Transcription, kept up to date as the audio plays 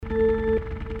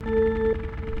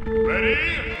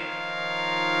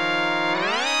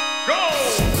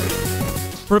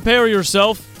Prepare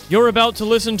yourself. You're about to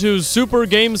listen to Super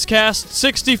Gamescast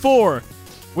 64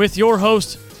 with your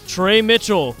host, Trey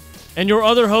Mitchell, and your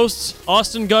other hosts,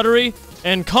 Austin Guttery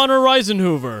and Connor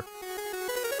Reisenhoover.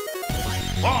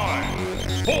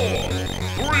 5, 4,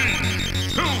 3,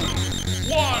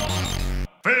 2, 1,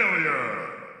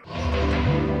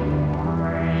 failure!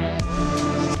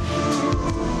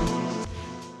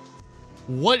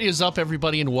 What is up,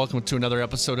 everybody, and welcome to another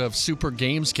episode of Super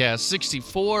Gamescast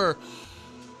 64.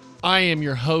 I am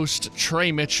your host,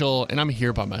 Trey Mitchell, and I'm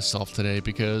here by myself today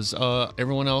because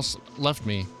everyone else left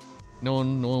me. No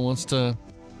one wants to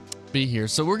be here.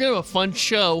 So we're going to have a fun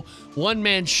show,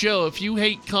 one-man show. If you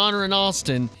hate Connor and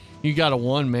Austin, you got a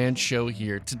one-man show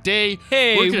here. Today,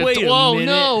 Hey, we're gonna wait a Whoa, minute.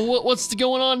 no, what's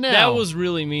going on now? That was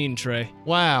really mean, Trey.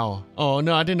 Wow. Oh,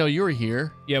 no, I didn't know you were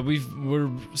here. Yeah,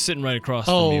 we're sitting right across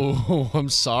from you. Oh, I'm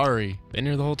sorry. Been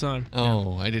here the whole time.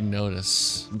 Oh, I didn't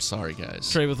notice. I'm sorry,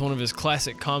 guys. Trey with one of his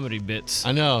classic comedy bits.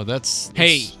 I know, that's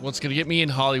Hey. what's going to get me in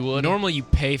Hollywood. Normally you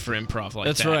pay for improv like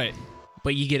that. That's right.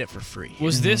 But you get it for free.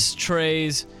 Was this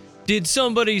Trey's, did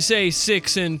somebody say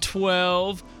 6 and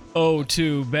 12? Oh,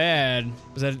 too bad.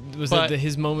 Was that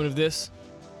his moment of this?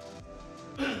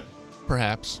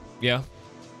 Perhaps. Yeah.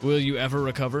 Will you ever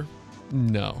recover?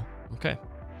 No. Okay.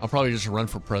 I'll probably just run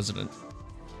for president,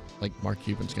 like Mark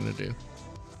Cuban's going to do.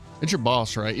 It's your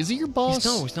boss, right? Is he your boss?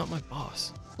 He's not my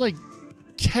boss. Like,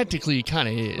 technically he kind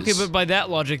of is. Okay, but by that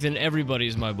logic, then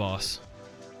everybody's my boss.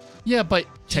 Yeah, but he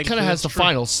kind Technically, of has that's the true.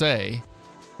 final say,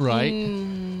 right?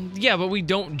 Yeah, but we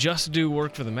don't just do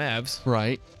work for the Mavs.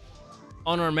 Right.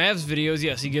 On our Mavs videos,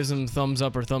 yes, he gives them thumbs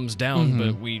up or thumbs down,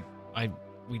 but we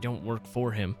don't work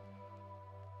for him.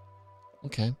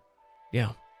 Okay.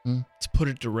 Yeah. Hmm. Let's put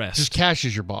it to rest. Just Cash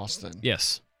is your boss then.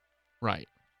 Yes. Right.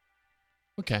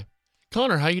 Okay.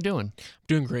 Connor, how you doing?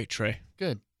 Doing great, Trey.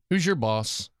 Good. Who's your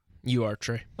boss? You are,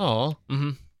 Trey. Oh,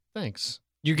 Mm-hmm. thanks.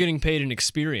 You're getting paid in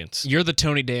experience. You're the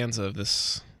Tony Danza of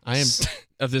this. I am.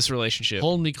 Of this relationship.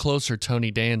 Hold me closer,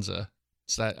 Tony Danza.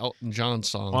 It's that Elton John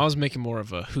song. Well, I was making more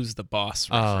of a "Who's the Boss"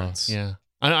 reference. Oh, yeah.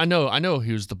 I know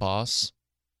Who's the Boss.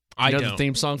 I You know don't. the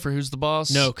theme song for Who's the Boss?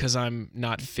 No, because I'm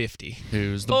not 50.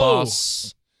 Who's the Oh.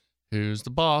 boss? Who's the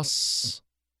boss?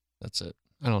 That's it.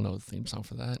 I don't know the theme song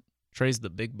for that. Trey's the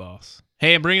big boss.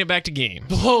 Hey, I'm bringing it back to games.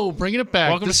 Whoa, bringing it back.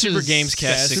 Welcome to Super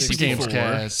Gamescast Super 64.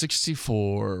 Gamescast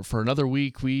 64. For another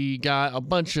week, we got a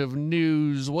bunch of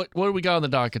news. What do we got on the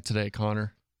docket today,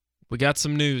 Connor? We got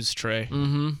some news, Trey.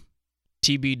 Mm-hmm.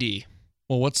 TBD.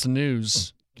 Well, what's the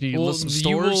news? Can you list some you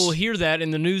stores? will hear that in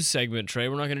the news segment, Trey.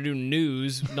 We're not going to do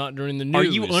news, not during the news. Are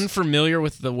you unfamiliar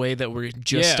with the way that we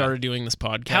just Yeah. started doing this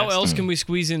podcast? How else can we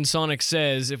squeeze in Sonic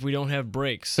Says if we don't have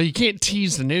breaks? So you can't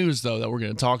tease the news, though, that we're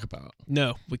going to talk about.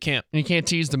 No, we can't. And you can't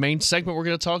tease the main segment we're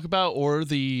going to talk about or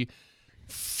the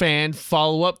fan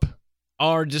follow-up.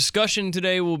 Our discussion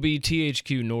today will be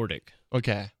THQ Nordic.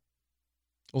 Okay.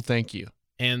 Well, thank you.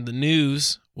 And the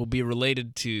news will be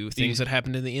related to things that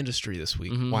happened in the industry this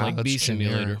week. Mhm, Wow, like that's Bee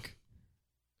Simulator. generic.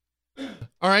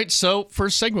 All right, so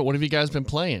first segment, what have you guys been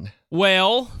playing?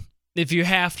 Well, if you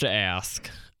have to ask,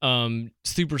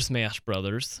 Super Smash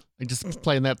Brothers. Like just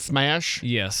playing that Smash?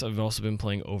 Yes, I've also been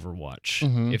playing Overwatch.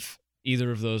 Mhm. If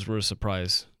either of those were a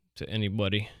surprise to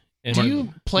anybody. And Do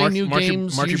you play new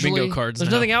games Mark your usually? bingo cards. There's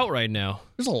now. nothing out right now.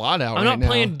 There's a lot out I'm right not now.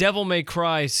 playing Devil May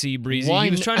Cry, C Breezy. Why He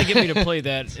was n- trying to get me to play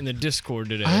that in the Discord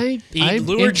today. He I'm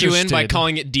lured you in by interested.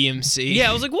 calling it DMC.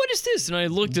 Yeah, I was like, what is this? And I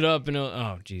looked it up and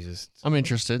oh, Jesus. I'm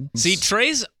interested. See,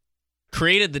 Trey's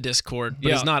created the Discord, but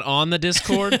Yeah. he's not on the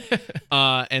Discord.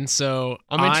 And so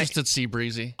I'm interested, Sea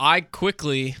Breezy. I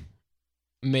quickly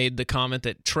made the comment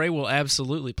that Trey will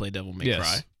absolutely play Devil May Yes.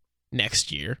 Cry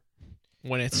next year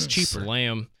when it's cheaper.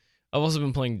 Slam. I've also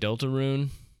been playing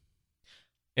Deltarune.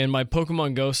 And my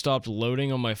Pokemon Go stopped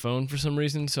loading on my phone for some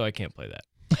reason, so I can't play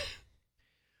that.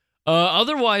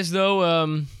 Otherwise,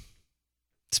 though,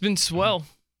 it's been swell.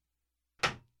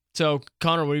 So,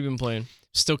 Connor, what have you been playing?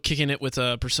 Still kicking it with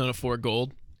Persona 4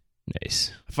 Gold.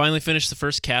 Nice. I finally finished the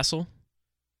first castle,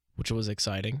 which was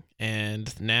exciting,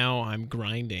 and now I'm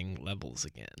grinding levels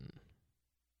again.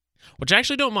 Which I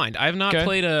actually don't mind. I have not Okay.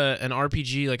 played an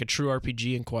RPG, like a true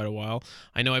RPG, in quite a while.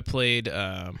 I know I played...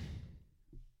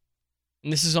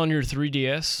 And this is on your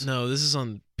 3DS? no, this is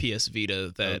on PS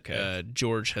Vita that Okay.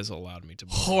 George has allowed me to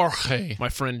play. Jorge. My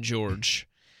friend George.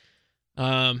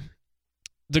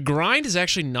 The grind is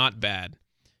actually not bad.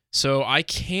 So I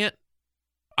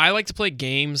like to play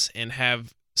games and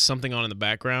have something on in the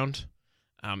background.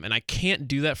 And I can't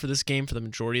do that for this game for the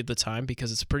majority of the time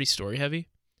because it's pretty story heavy,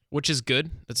 which is good.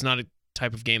 That's not a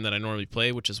type of game that I normally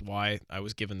play, which is why I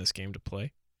was given this game to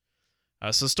play.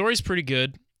 So the story's pretty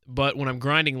good. But when I'm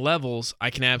grinding levels, I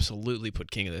can absolutely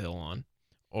put King of the Hill on,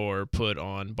 or put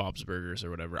on Bob's Burgers or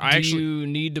whatever. Do you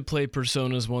need to play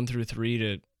Personas 1 through 3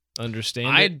 to understand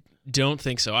it? I don't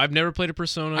think so. I've never played a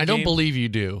Persona game. I don't believe you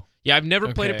do. Yeah, I've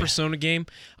never played a Okay. Persona game.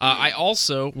 I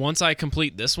also, once I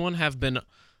complete this one, have been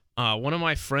one of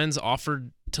my friends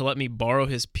offered to let me borrow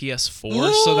his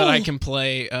PS4 so that I can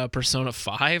play Persona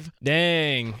 5.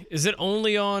 Dang. Is it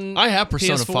only on I have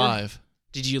Persona PS4? 5.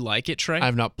 Did you like it, Trey? I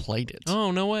have not played it.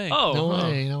 Oh, no way. Oh, No huh.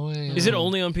 way, no way. Is it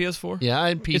only on PS4? Yeah, I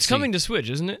had PC. It's coming to Switch,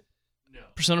 isn't it? No.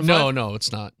 Persona 5? No,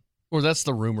 it's not. Or that's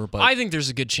the rumor, but I think there's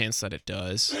a good chance that it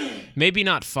does. Maybe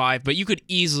not 5, but you could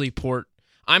easily port.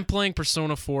 I'm playing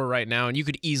Persona 4 right now, and you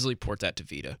could easily port that to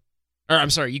Vita. Or I'm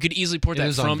sorry, you could easily port it that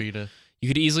is from on Vita. You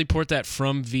could easily port that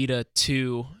from Vita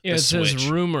to Yeah, the it Switch. says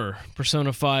rumor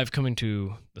Persona 5 coming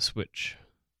to the Switch.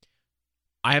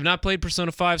 I have not played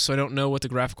Persona 5, so I don't know what the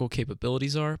graphical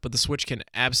capabilities are, but the Switch can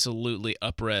absolutely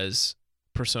up-res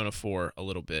Persona 4 a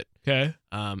little bit. Okay.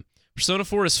 Persona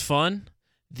 4 is fun.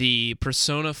 The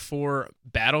Persona 4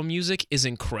 battle music is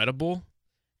incredible,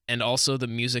 and also the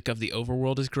music of the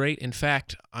overworld is great. In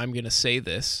fact, I'm going to say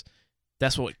this.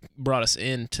 That's what brought us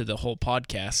into the whole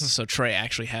podcast, so Trey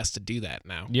actually has to do that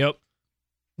now. Yep.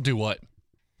 Do what?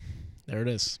 There it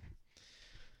is.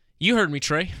 You heard me,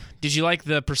 Trey. Did you like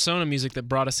the Persona music that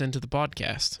brought us into the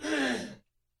podcast?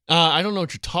 I don't know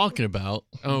what you're talking about.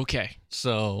 Okay.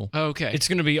 So Okay. It's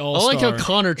going to be all I like how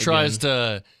Connor tries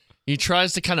to. He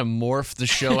tries to kind of morph the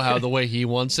show how the way he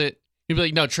wants it. He'd be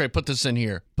like, "No, Trey, put this in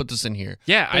here. Put this in here."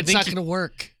 yeah, But I it's think not going to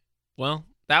work. well,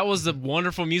 that was the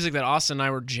wonderful music that Austin and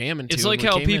I were jamming to. It's when like we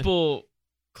how came in. people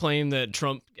claim that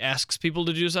Trump asks people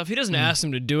to do stuff. He doesn't ask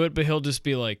them to do it, but he'll just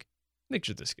be like, make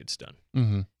sure this gets done.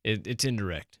 Mm-hmm. It's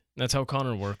indirect. That's how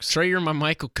Connor works. Trey, you're my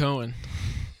Michael Cohen.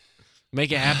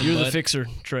 Make it happen, You're the bud. fixer,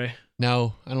 Trey.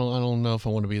 No, I don't know if I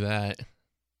want to be that.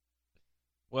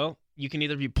 Well, you can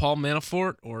either be Paul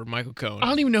Manafort or Michael Cohen. I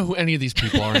don't even know who any of these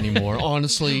people are anymore.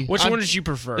 Honestly, Which I'm one did you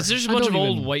prefer? It's just a I bunch of don't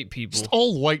old even- white people. just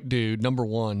old white dude. Number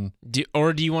one,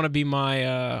 Or do you want to be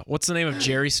my what's the name of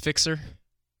Jerry's fixer?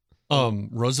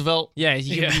 Roosevelt. Yeah,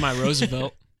 you can be my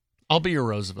Roosevelt I'll be your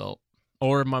Roosevelt.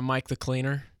 or my Mike the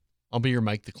Cleaner. I'll be your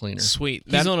Mike the Cleaner. Sweet.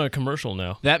 He's That, on a commercial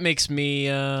now. that makes me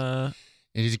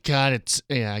He's got it.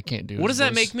 Yeah, I can't do it. what does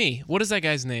that make me? What is that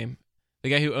guy's name? The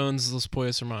guy who owns Los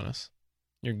Pollos Hermanos.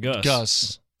 You're Gus.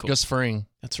 Gus. Cool. Gus Fring.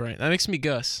 That's right. That makes me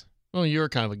Gus. Well, you're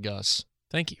kind of a Gus.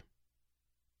 Thank you.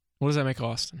 What does that make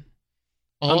Austin?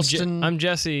 Austin. I'm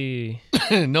Jesse.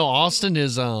 No, Austin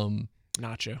is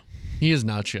Nacho. he is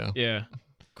Nacho. Yeah.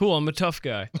 Cool. I'm a tough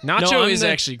guy. Nacho No, I'm is the-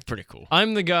 actually pretty cool.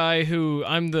 I'm the guy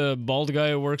I'm the bald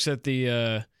guy who works at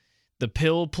the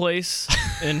pill place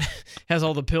and has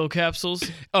all the pill capsules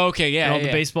Okay, yeah, and all yeah.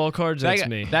 the baseball cards. That That's guy-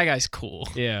 me. That guy's cool.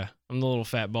 Yeah. I'm the little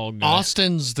fat bald guy.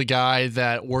 Austin's the guy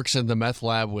that works in the meth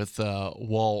lab with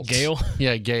Walt. Gale?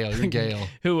 Yeah, Gale. You're Gale.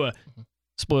 Who,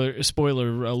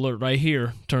 spoiler alert right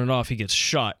here, turn it off, he gets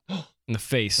shot in the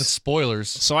face. That's spoilers.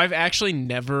 So I've actually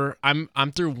never. I'm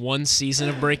through one season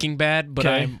of Breaking Bad, but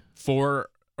Okay. I'm 4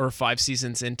 or 5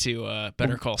 seasons into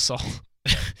Better Call Saul.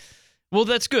 Well,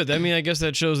 that's good. I mean, I guess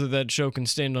that shows that show can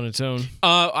stand on its own.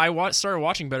 I started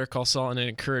watching Better Call Saul, and it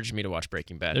encouraged me to watch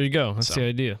Breaking Bad. There you go. That's So, the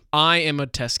idea. I am a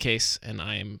test case, and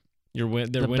I am They're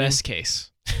the winning. best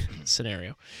case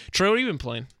scenario. Troy, what have you been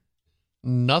playing?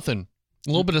 Nothing. A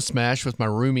little bit of Smash with my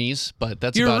roomies, but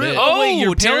that's You're about real- it. Oh, wait,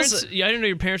 your tell parents. us- Yeah, I didn't know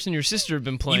your parents and your sister have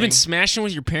been playing. You've been smashing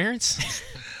with your parents?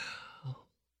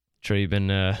 Trey, you've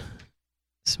been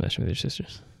smashing with your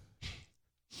sisters.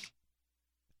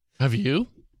 Have you?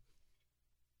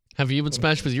 Have you been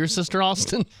smashed with your sister,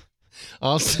 Austin?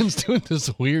 Austin's doing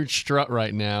this weird strut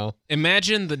right now.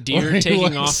 Imagine the Or deer he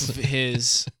taking was- off of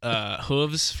his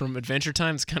hooves from Adventure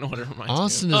Time. It's kind of what it reminds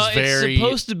Austin me is very it's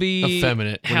supposed to be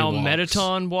effeminate when how he walks.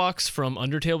 Metaton walks from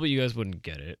Undertale, but you guys wouldn't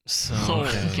get it. So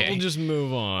Okay. we'll just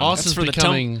move on. of. Austin's That's for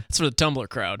becoming That's for the Tumblr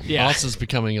crowd. Yeah. Austin's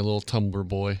becoming a little Tumblr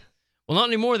boy. Well, not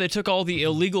anymore. They took all the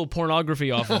illegal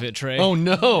pornography off of it, Trey. Oh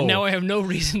no! Now I have no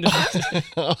reason to.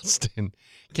 Austin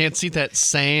can't see that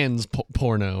Sans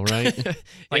porno, right?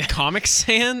 Like Yeah. Comic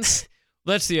Sans?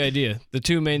 That's the idea. The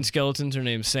two main skeletons are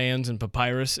named Sans and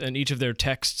Papyrus, and each of their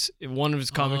texts, one of his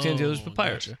Comic Sans, the other is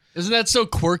Papyrus. Gotcha. Isn't that so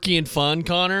quirky and fun,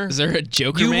 Connor? Is there a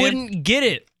Joker You man? wouldn't get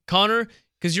it, Connor,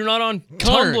 because you're not on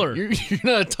Connor, Tumblr. You're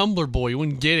not a Tumblr boy. You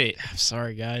wouldn't get it. I'm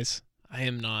sorry, guys. I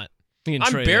am not. Me and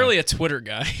I'm Trey, barely a Twitter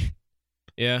guy.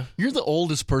 Yeah. You're the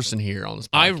oldest person here on this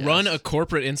podcast. I run a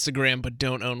corporate Instagram, but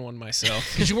don't own one myself.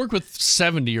 because you work with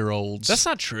 70-year-olds. That's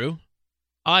not true.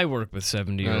 I work with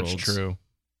 70-year-olds. That's true.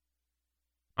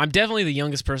 I'm definitely the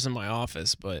youngest person in my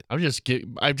office, but I've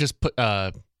just put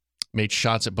made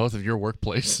shots at both of your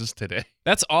workplaces today.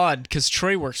 That's odd because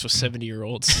Trey works with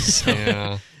 70-year-olds. So.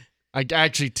 Yeah.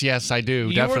 Yes, I do.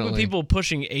 You definitely. work with people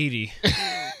pushing 80.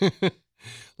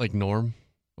 Like Norm.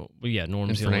 Well, yeah, Norm's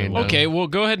And the only Fernando. one. Okay, well,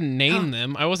 go ahead and name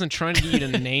them. I wasn't trying to get you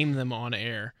to name them on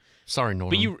air. Sorry, Norm.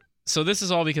 But so this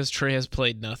is all because Trey has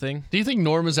played nothing. Do you think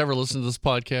Norm has ever listened to this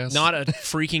podcast? Not a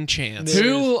freaking chance.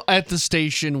 Who at the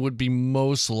station would be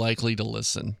most likely to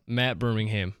listen? Matt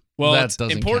Birmingham. Well, That it's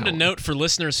doesn't important to count. note for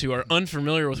listeners who are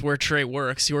unfamiliar with where Trey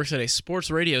works. He works at a sports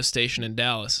radio station in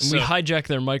Dallas. And we hijack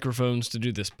their microphones to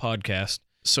do this podcast.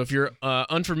 So if you're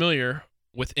unfamiliar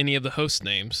with any of the host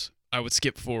names, I would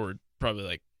skip forward probably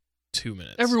like 2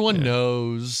 minutes. Everyone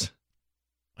knows.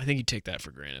 I think you take that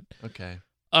for granted. Okay.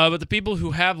 But the people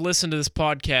who have listened to this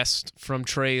podcast from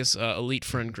Trey's elite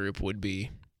friend group would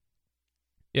be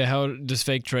Yeah, how does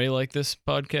Fake Trey like this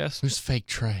podcast? Who's fake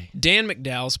Trey? Dan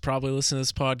McDowell's probably listened to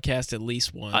this podcast at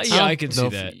least once. Yeah, I could see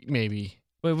don't know that. if- Maybe.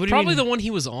 Wait, what do you Probably mean? the one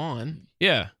he was on.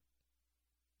 Yeah.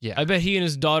 Yeah. I bet he and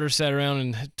his daughter sat around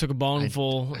and took a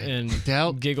bongful I and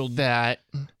doubt giggled. that.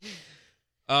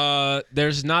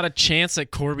 There's not a chance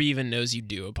that Corby even knows you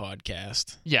do a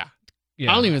podcast. Yeah.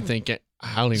 Yeah. I don't even think it.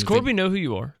 I don't Does even Corby think. know who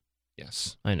you are?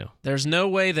 Yes. I know. There's no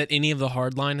way that any of the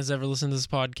Hardline has ever listened to this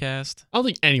podcast. I don't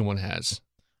think anyone has.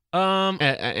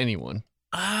 Anyone.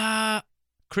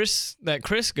 Chris, that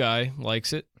Chris guy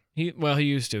likes it. He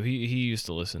used to. He used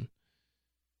to listen.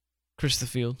 Chris the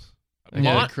Fields.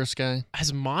 Yeah, Chris guy.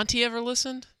 Has Monty ever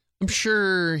listened? I'm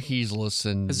sure he's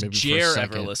listened. Has maybe for a Jer ever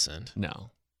second. listened?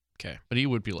 No. Okay. But he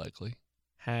would be likely.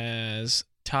 Has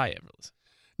Ty ever listened?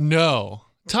 No.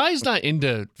 Ty's not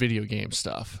into video game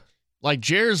stuff. Like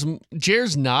Jer's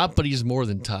not, but he's more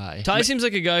than Ty. Ty seems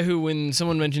like a guy who, when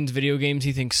someone mentions video games,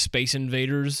 he thinks Space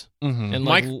Invaders Mhm. and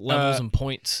like Mike, levels and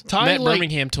points. Ty Matt like,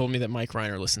 Birmingham told me that Mike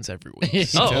Reiner listens every week. He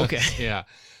Oh, does. okay. Yeah.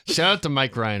 Shout out to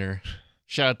Mike Reiner.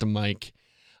 Shout out to Mike.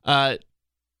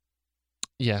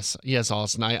 Yes,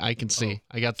 Austin. I can see.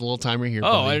 I got the little timer here.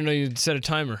 Oh, buddy. I didn't know you'd set a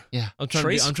timer. Yeah. I'm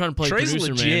trying to play Trey's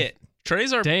producer, legit.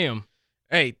 Trey's our. man. Damn.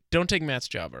 Hey, don't take Matt's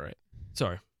job, all right?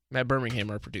 Sorry. Matt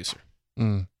Birmingham, our producer.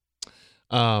 Mm.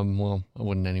 Well, I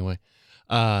wouldn't anyway.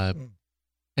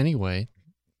 Anyway,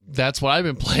 that's what I've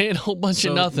been playing. A whole bunch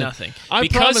of nothing. Nothing. I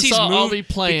promise I'll be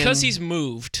playing. Because he's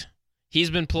moved, he's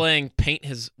been playing Paint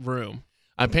His Room.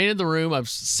 I painted the room. I've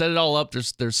set it all up.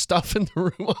 There's stuff in the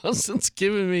room. Austin's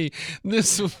giving me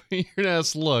this weird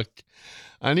ass look.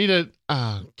 I need a.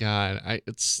 Oh God,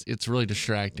 it's really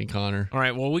distracting, Connor. All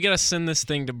right, well, we got to send this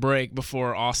thing to break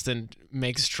before Austin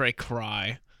makes Trey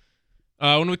cry.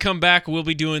 When we come back, we'll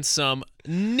be doing some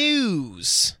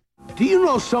news. Do you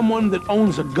know someone that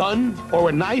owns a gun or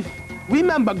a knife?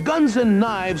 Remember, guns and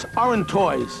knives aren't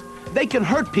toys. They can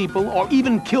hurt people or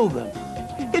even kill them.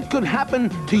 It could happen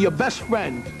to your best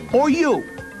friend or you.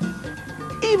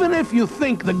 Even if you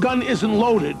think the gun isn't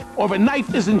loaded or the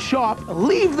knife isn't sharp,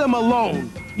 leave them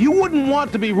alone. You wouldn't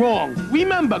want to be wrong.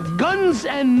 Remember, guns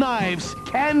and knives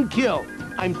can kill.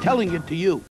 I'm telling it to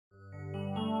you.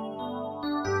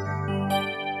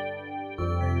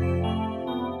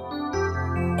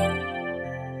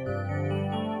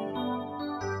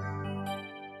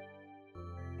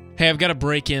 Hey, I've got to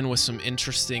break in with some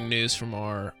interesting news from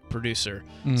our producer.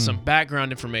 Some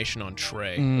background information on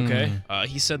Trey. Okay.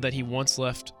 He said that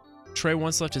Trey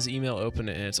once left his email open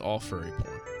and it's all furry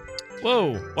porn.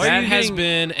 Whoa. That has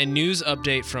been a news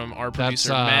update from our That's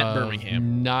producer, Matt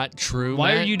Birmingham. Not true.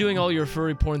 Why are Matt. you doing all your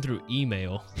furry porn through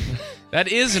email? That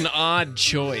is an odd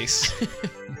choice.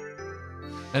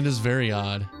 That is very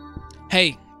odd,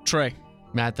 Hey, Trey.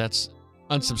 Matt. That's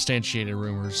unsubstantiated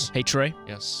rumors. Hey, Trey.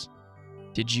 Yes.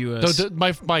 Did you... Though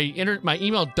my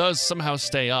email does somehow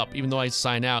stay up, even though I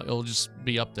sign out. It'll just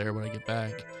be up there when I get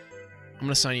back. I'm going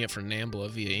to sign you up for NAMBLA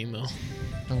via email.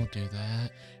 Don't do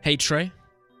that. Hey, Trey.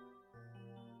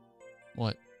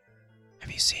 What?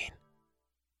 Have you seen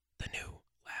the new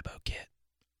Labo kit?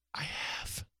 I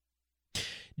have.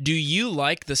 Do you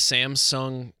like the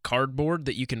Samsung cardboard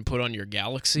that you can put on your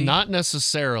Galaxy? Not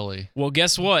necessarily. Well,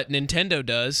 guess what? Nintendo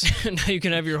does. Now you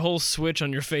can have your whole Switch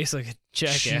on your face like a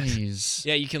jackass. Jeez.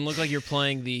 Yeah, you can look like you're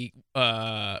playing the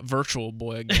Virtual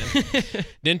Boy again.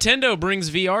 Nintendo brings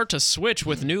VR to Switch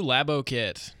with new Labo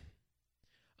kit.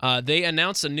 They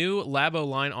announced a new Labo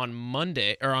line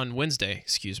on Wednesday,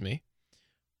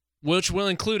 which will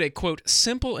include a, quote,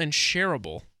 simple and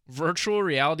shareable virtual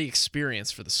reality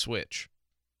experience for the Switch.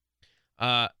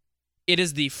 It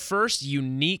is the first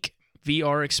unique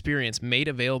VR experience made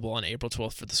available on April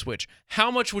 12th for the Switch. How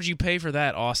much would you pay for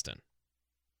that, Austin?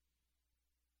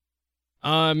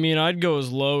 I mean, I'd go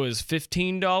as low as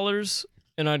 $15,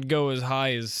 and I'd go as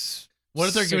high as What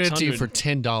if they're giving it to you for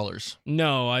 $600. $10?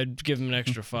 No, I'd give him an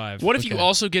extra $5. What if you Okay.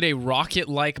 also get a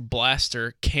rocket-like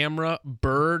blaster, camera,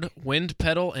 bird, wind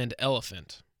pedal, and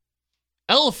elephant?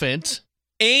 Elephant?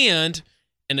 And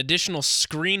an additional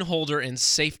screen holder and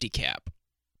safety cap.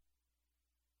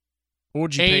 What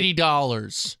would you pay?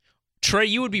 $80. Trey,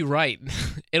 you would be right.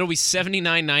 It'll be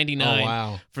 $79.99 Oh,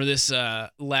 wow. for this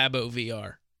Labo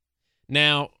VR.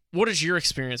 Now, what is your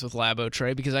experience with Labo,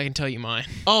 Trey? Because I can tell you mine.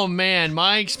 Oh, man.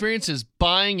 My experience is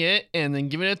buying it and then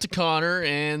giving it to Connor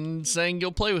and saying,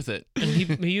 go play with it. And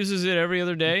he uses it every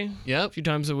other day, a Yep. few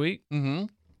times a week. Mm-hmm.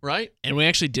 Right? And we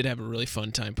actually did have a really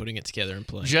fun time putting it together and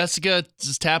playing. Jessica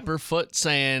just tapped her foot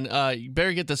saying, you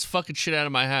better get this fucking shit out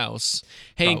of my house.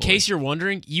 Hey, in Probably. case you're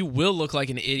wondering, you will look like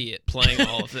an idiot playing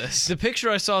all of this. The picture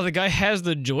I saw, the guy has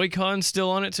the Joy-Con still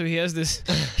on it, so he has this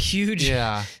huge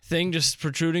Yeah. thing just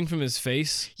protruding from his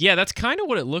face. Yeah, that's kind of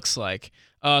what it looks like.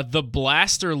 The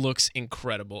blaster looks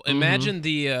incredible. Imagine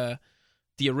the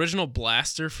original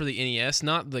blaster for the NES,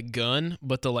 not the gun,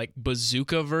 but the like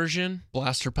bazooka version.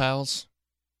 Blaster pals.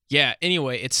 Yeah,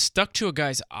 anyway, it's stuck to a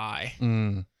guy's eye.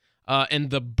 Mm. And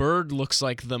the bird looks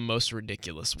like the most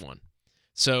ridiculous one.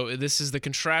 So this is the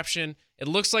contraption. It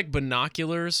looks like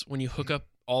binoculars when you hook up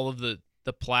all of the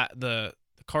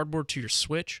cardboard to your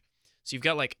Switch. So you've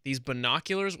got like these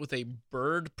binoculars with a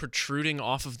bird protruding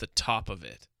off of the top of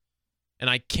it. And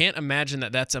I can't imagine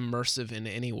that that's immersive in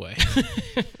any way.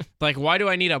 Like, why do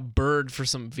I need a bird for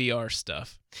some VR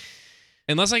stuff?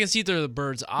 Unless I can see through the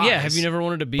bird's eyes. Yeah, have you never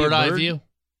wanted to be Bird a eye bird? view.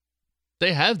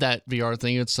 They have that VR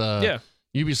thing. It's Yeah.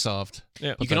 Ubisoft.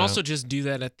 Yeah. You can also just do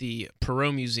that at the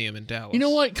Perot Museum in Dallas. You know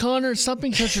what, Connor? Stop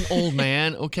being such an old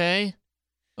man, okay?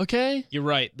 Okay? You're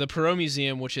right. The Perot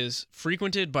Museum, which is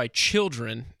frequented by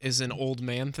children, is an old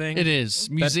man thing. It is.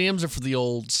 Museums are for the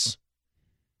olds.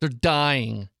 They're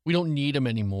dying. We don't need them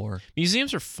anymore.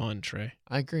 Museums are fun, Trey.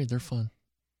 I agree. They're fun.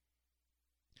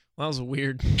 Well, that was a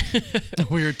weird.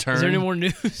 Weird turn. Is there any more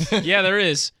news? Yeah, there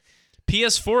is.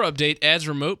 PS4 update adds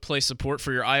remote play support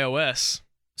for your iOS.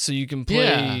 So you can play.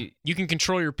 Yeah. You can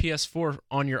control your PS4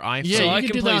 on your iPhone. Yeah, so you I can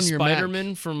can do that play on your Mac.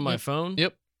 Spider-Man from my Yep. phone.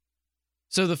 Yep.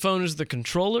 So the phone is the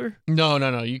controller. No.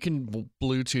 You can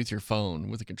Bluetooth your phone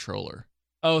with a controller.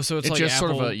 Oh, so it's It's like just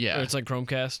Apple, sort of a- yeah. or it's like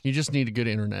Chromecast. You just need a good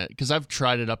internet because I've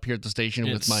tried it up here at the station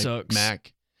It with my sucks.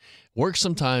 Mac. Works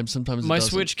sometimes. Sometimes My it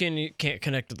doesn't. Switch can't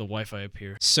connect to the Wi-Fi up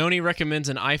here. Sony recommends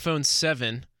an iPhone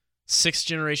 7, 6th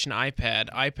generation iPad,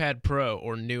 iPad Pro,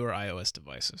 or newer iOS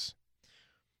devices.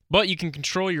 But you can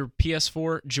control your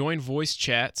PS4, join voice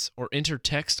chats, or enter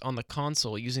text on the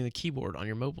console using the keyboard on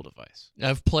your mobile device.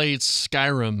 I've played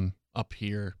Skyrim up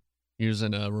here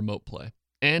using a remote play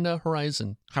and a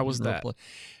Horizon. How was remote that?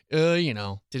 Play. You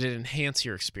know, Did it enhance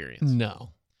your experience? no.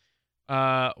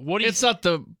 What do you It's not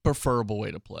the preferable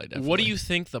way to play. Definitely. What do you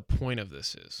think the point of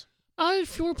this is?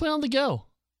 If you want to play on the go,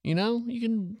 you know, you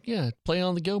can play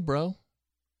on the go, bro.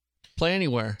 Play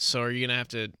anywhere. So are you gonna have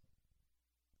to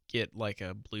get like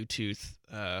a Bluetooth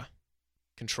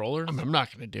controller? I'm not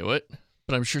going to do it,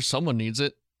 but I'm sure someone needs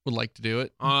it. Would like to do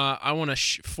it. I want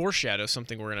to foreshadow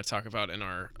something we're gonna talk about in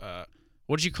our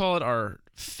what did you call it? Our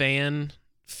fan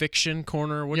fiction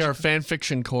corner. Yeah, our fan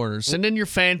fiction corner. Send in your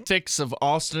fanfics of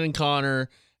Austin and Connor,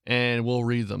 and we'll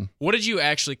read them. What did you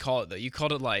actually call it though? You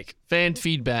called it like Fan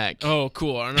feedback. oh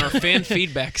cool on our fan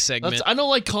feedback segment. I don't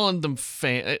like calling them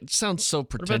fan. It sounds so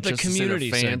What about pretentious. the to say they're community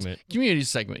fans. segment? Community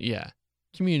segment, yeah.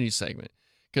 Community segment.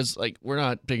 Because like we're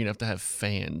not big enough to have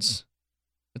fans.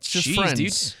 It's just Jeez, friends.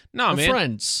 dude. No, We're man.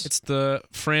 friends. It's the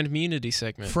friend community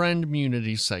segment. Friend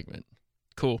community segment.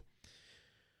 Cool.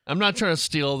 I'm not trying to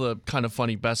steal the kind of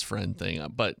funny best friend thing,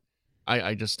 but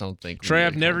I just don't think. we Trey, need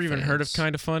I've to never call even heard of fans.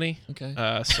 Kind of Funny, Okay.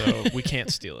 so we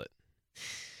can't steal it.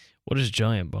 What is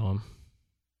Giant Bomb?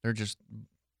 They're just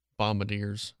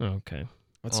bombardiers. Oh, okay.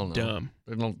 That's I don't know.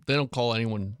 dumb. They don't call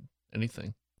anyone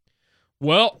anything.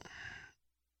 Well,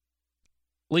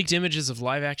 leaked images of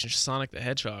live-action Sonic the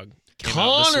Hedgehog came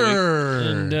out this week. Connor.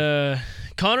 And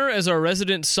Connor, as our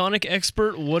resident Sonic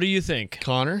expert, what do you think?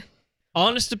 Connor.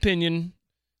 Honest opinion,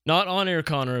 not on-air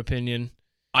Connor opinion.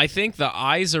 I think the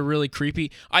eyes are really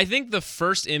creepy. I think the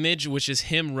first image, which is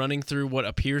him running through what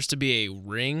appears to be a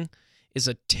ring, is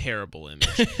a terrible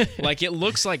image. Like, it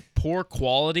looks like poor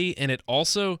quality, and it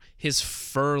also, his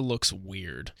fur looks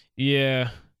weird. Yeah.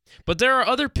 But there are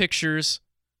other pictures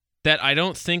that I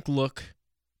don't think look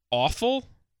awful.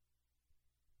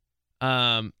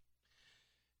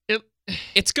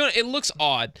 It looks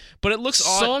odd, but it looks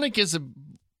odd. Sonic is a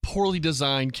poorly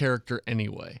designed character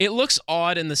anyway. It looks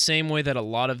odd in the same way that a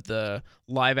lot of the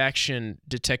live-action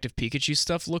Detective Pikachu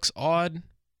stuff looks odd.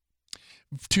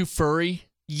 Too furry.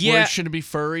 Where Yeah, it shouldn't be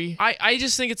furry. I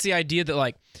just think it's the idea that,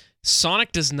 like,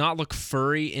 Sonic does not look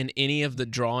furry in any of the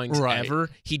drawings Right. ever.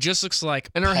 He just looks like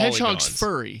And our hedgehog's polygons.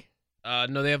 furry.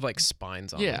 No, they have like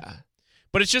spines on them. Yeah.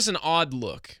 But it's just an odd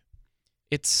look.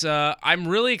 It's I'm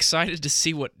really excited to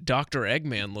see what Dr.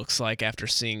 Eggman looks like after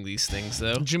seeing these things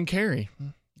though. Jim Carrey.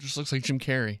 Just looks like Jim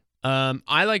Carrey.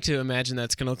 I like to imagine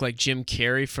that's going to look like Jim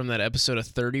Carrey from that episode of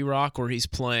 30 Rock where he's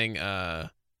playing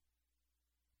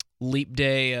Leap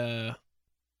Day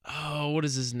what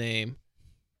is his name?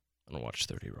 I don't watch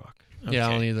 30 Rock. Yeah, I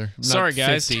Okay. don't either. I'm not Sorry,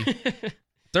 guys. 50.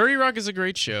 30 Rock is a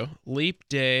great show. Leap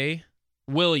Day,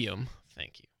 William.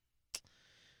 Thank you.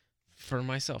 For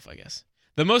myself, I guess.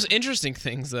 The most interesting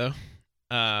things, though,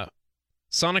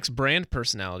 Sonic's brand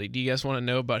personality. Do you guys want to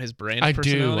know about his brand I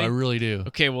personality? do. I really do.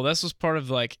 Okay, well, this was part of,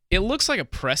 like, it looks like a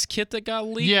press kit that got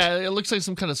leaked. Yeah, it looks like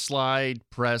some kind of slide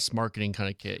press marketing kind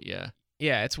of kit. Yeah.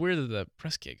 Yeah, it's weird that the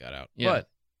press kit got out. Yeah. But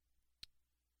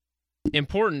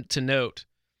important to note,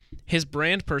 his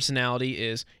brand personality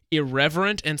is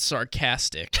irreverent and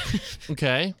sarcastic,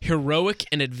 Okay. heroic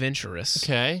and adventurous,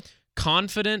 Okay.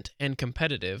 confident and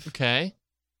competitive, Okay.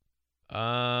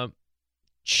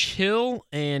 chill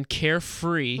and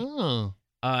carefree, Oh.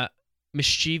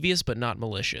 mischievous but not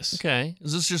malicious. Okay.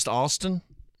 Is this just Austin?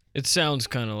 It sounds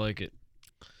kind of like it.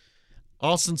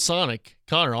 Austin Sonic.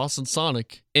 Connor, Austin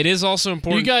Sonic. It is also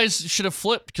important. You guys should have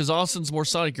flipped because Austin's more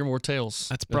Sonic, you're more Tails.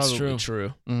 That's That's probably true. true.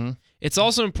 Mm-hmm. It's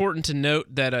also important to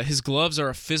note that his gloves are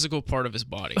a physical part of his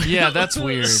body. Yeah, that's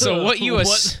weird. So what you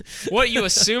What? what you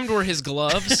assumed were his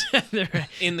gloves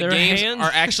in the They're games hands?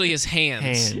 are actually his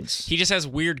hands. Hands. He just has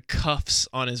weird cuffs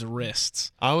on his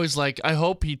wrists. I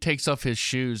hope he takes off his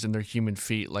shoes and they're human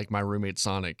feet like my roommate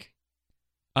Sonic.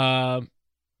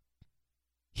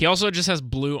 He also just has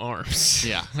blue arms.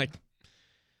 Yeah. like,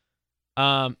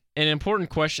 an important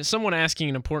question. Someone asking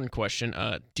an important question.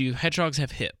 Do hedgehogs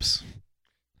have hips?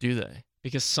 Do they?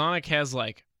 Because Sonic has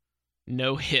like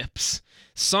no hips.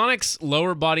 Sonic's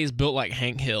lower body is built like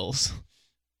Hank Hill's.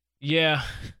 Yeah,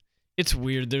 it's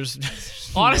weird. There's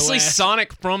no Honestly, ass.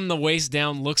 Sonic from the waist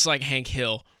down looks like Hank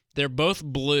Hill. They're both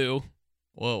blue.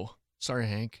 Whoa. Sorry,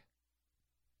 Hank.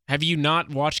 Have you not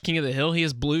watched King of the Hill? He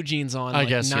has blue jeans on I like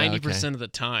guess, yeah, 90% of the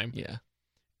time. Yeah.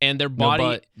 And their No body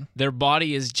butt. their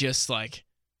body is just like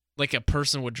a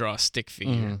person would draw a stick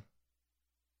figure. Mhm.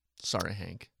 Sorry,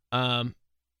 Hank.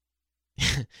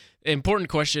 Important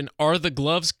question, are the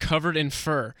gloves covered in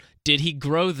fur? Did he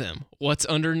grow them? What's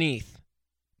underneath?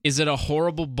 Is it a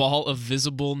horrible ball of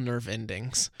visible nerve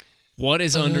endings? What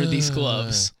is under these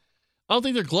gloves? I don't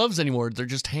think they're gloves anymore. They're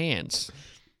just hands.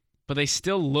 But they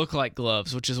still look like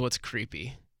gloves, which is what's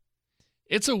creepy.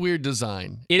 It's a weird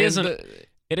design. It And isn't.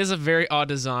 It is a very odd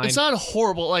design. It's not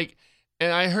horrible. Like,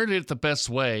 and I heard it the best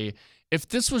way. If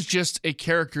this was just a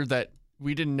character that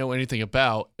we didn't know anything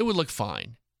about, it would look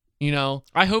fine. You know?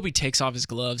 I hope he takes off his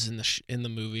gloves in the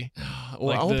movie. Well,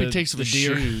 Like I hope he the- takes off the his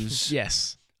deer. shoes.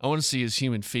 Yes. I want to see his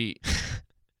human feet.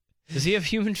 Does he have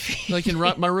human feet? Like in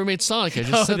my roommate Sonic, I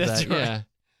just Oh, said that's that. right.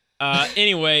 Yeah.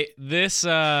 Anyway, this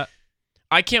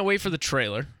I can't wait for the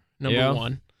trailer. Number Yeah.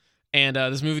 one, and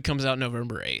this movie comes out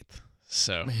November 8th.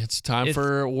 So Man, it's time It's-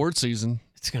 for award season.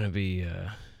 It's gonna be.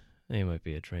 It might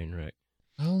be a train wreck.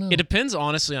 I don't know. it depends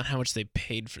honestly on how much they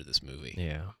paid for this movie.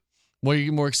 Yeah. What are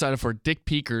you more excited for? Dick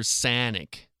Peeker's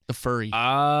Sonic, the furry.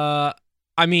 I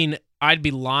mean, I'd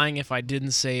be lying if I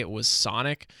didn't say it was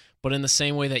Sonic, but in the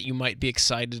same way that you might be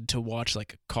excited to watch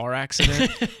like a car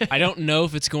accident, I don't know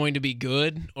if it's going to be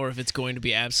good or if it's going to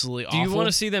be absolutely Do awful. you want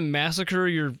to see them massacre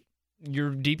your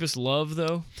deepest love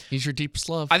though? He's your deepest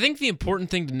love. I think the important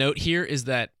thing to note here is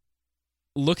that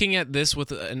looking at this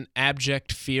with an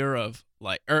abject fear of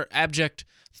abject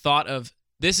thought of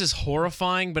this is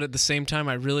horrifying, but at the same time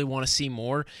I really want to see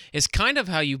more is kind of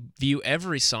how you view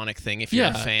every Sonic thing if you're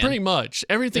a fan. pretty much.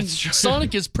 Everything. That's true.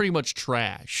 Sonic is pretty much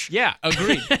trash. Yeah,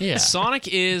 agreed. Yeah. Sonic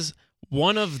is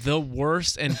one of the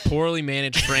worst and poorly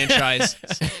managed franchises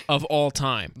of all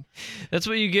time. That's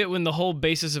what you get when the whole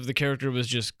basis of the character was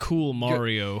just cool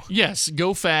Mario. Yes,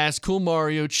 Go Fast, Cool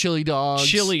Mario, Chili Dogs.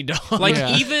 Chili dog. Like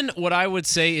Yeah. even what I would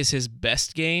say is his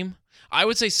best game, I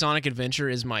would say Sonic Adventure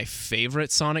is my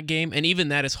favorite Sonic game, and even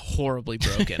that is horribly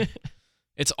broken.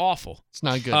 It's awful. It's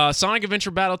not good. Sonic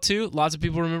Adventure Battle 2, lots of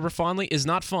people remember fondly, is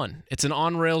not fun. It's an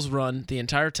on-rails run the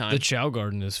entire time. The Chow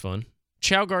Garden is fun.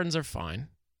 Chow Gardens are fine.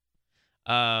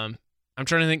 I'm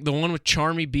trying to think. The one with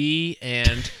Charmy Bee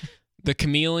and the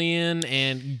chameleon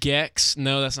and Gex.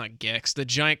 No, that's not Gex. The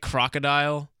giant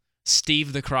crocodile,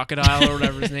 Steve the crocodile or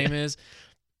whatever his name is.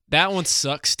 That one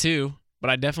sucks too, but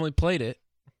I definitely played it.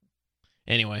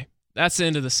 Anyway, that's the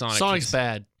end of the Sonic. Sonic's piece.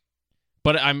 bad.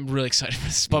 But I'm really excited for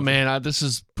this. But movie. man, this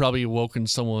has probably awoken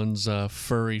someone's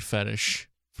furry fetish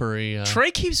furry.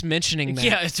 Trey keeps mentioning that.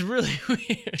 Yeah, it's really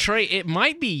weird. Trey, it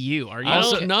might be you. Are you? I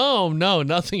don't, no,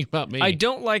 nothing about me. I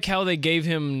don't like how they gave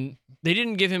him. They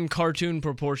didn't give him cartoon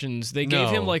proportions. They gave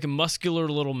him like muscular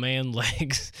little man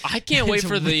legs. I can't wait It's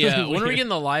for the really when are we weird. getting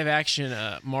the live action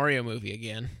Mario movie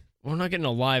again? We're not getting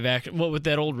a live action. What with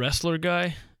that old wrestler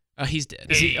guy? He's dead.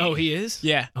 Is he? Oh, he is.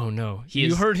 Yeah. Oh no, He you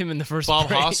is- heard him in the first. Bob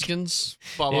break. Hoskins.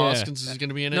 Bob Yeah. Hoskins is going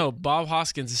to be in it. No, Bob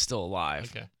Hoskins is still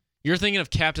alive. Okay. You're thinking of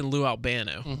Captain Lou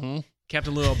Albano. Mm-hmm.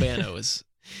 Captain Lou Albano is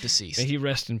deceased. May he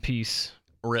rest in peace.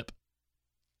 Rip.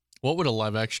 What would a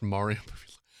live action Mario movie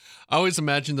look? I always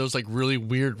imagine those like really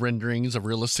weird renderings of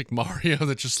realistic Mario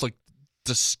that just look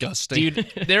disgusting.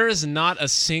 Dude, there is not a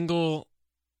single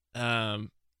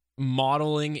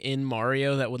modeling in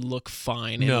Mario that would look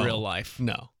fine No. in real life.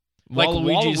 No. Like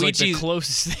Waluigi's like the Waluigi's-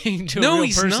 closest thing to a No, real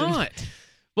he's person. not.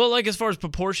 Well, like as far as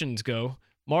proportions go,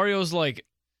 Mario's like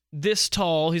this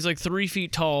tall. He's like 3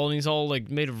 feet tall, and he's all like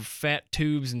made of fat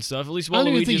tubes and stuff. At least I don't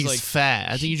even think Waluigi's he's like fat.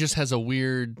 I think he just has a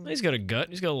weird. he's got a gut.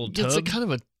 He's got a little tub. It's a kind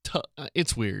of a.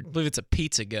 It's I weird. believe it's a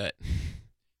pizza gut.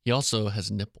 He also has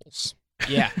nipples,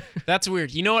 Yeah, that's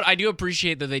weird. You know what? I do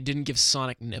appreciate that they didn't give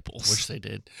Sonic nipples. which they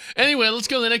did. Anyway, let's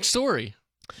go to the next story.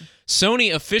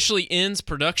 Sony officially ends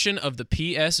production of the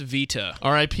PS Vita.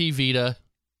 R.I.P. Vita.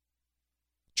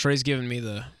 Trey's giving me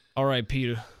the. R.I.P.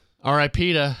 to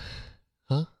R.I.P. to.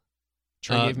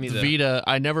 Trey gave me the. Vita.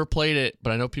 I never played it,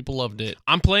 but I know people loved it.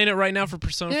 I'm playing it right now for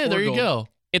Persona 4 Yeah, there you Gold. go.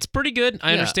 It's pretty good. I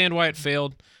Yeah. understand why it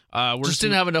failed. We're Just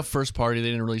didn't have enough first party. They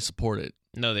didn't really support it.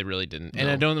 No, they really didn't. And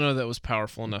No. I don't know that was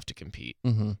powerful enough to compete.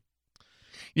 Mm-hmm.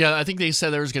 Yeah, I think they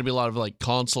said there was going to be a lot of like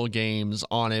console games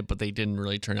on it, but they didn't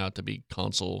really turn out to be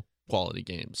console quality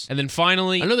games. And then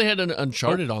finally. I know they had an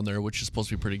Uncharted on there, which is supposed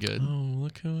to be pretty good. Oh,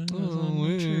 look who it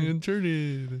is.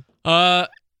 Uncharted.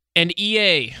 And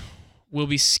EA will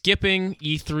be skipping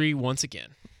E3 once again.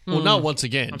 Well, not once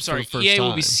again. I'm for sorry, the first EA will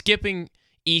be time. skipping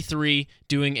E3,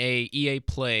 doing a EA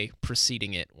Play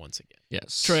preceding it once again.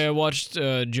 Yes. Trey, I watched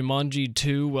Jumanji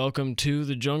 2, Welcome to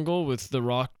the Jungle with The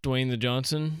Rock, Dwayne the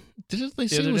Johnson. Didn't they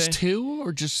say other it was day. 2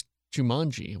 or just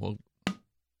Jumanji? Well,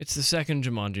 It's the second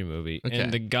Jumanji movie, Okay.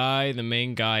 and the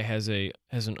main guy, has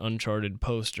an Uncharted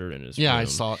poster in his yeah, I room.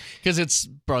 saw it because it's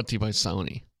brought to you by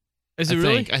Sony. Is it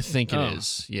really? I think it Oh.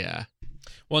 is. Yeah.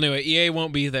 Well, anyway, EA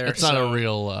won't be there. It's not so a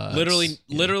real.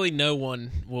 literally, no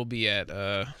one will be at.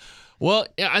 Well,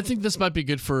 yeah, I think this might be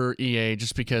good for EA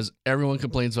just because everyone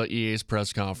complains about EA's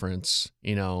press conference,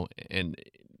 and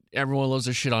everyone loves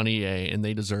their shit on EA and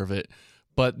they deserve it.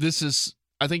 But this is,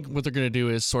 I think what they're going to do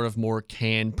is sort of more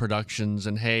canned productions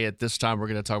and, hey, at this time we're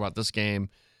going to talk about this game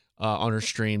on our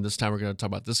stream. This time we're going to talk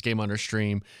about this game on our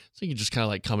stream. So you can just kind of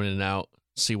like come in and out,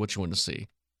 see what you want to see.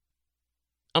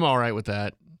 I'm all right with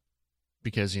that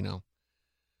because,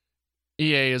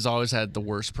 EA has always had the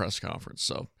worst press conference.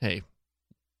 So, hey.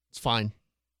 It's fine.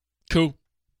 Cool.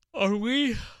 Are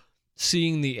we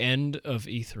seeing the end of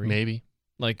E3? Maybe.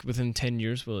 Like within 10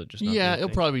 years, will it just not Yeah, be a it'll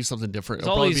thing? probably be something different. 'Cause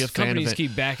It'll all probably these be a fan companies event.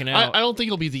 keep backing I out. don't think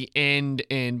it'll be the end,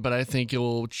 but I think it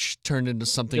will turn into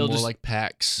something They'll more just- like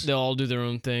PAX. They'll all do their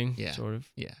own thing, Yeah. sort of.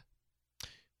 Yeah.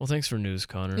 Well, thanks for news,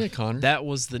 Connor. Yeah, Connor. That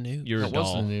was the news. You're a that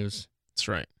was doll. the news. That's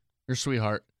right. Your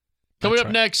sweetheart. Coming up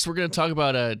tried. next, we're going to talk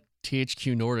about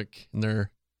THQ Nordic and their.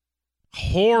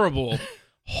 Horrible,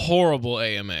 horrible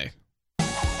AMA.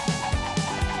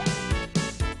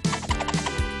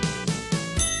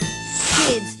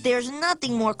 Kids, there's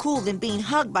nothing more cool than being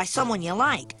hugged by someone you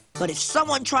like. But if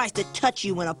someone tries to touch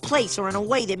you in a place or in a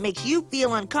way that makes you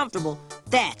feel uncomfortable,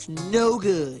 that's no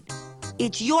good.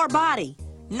 It's your body.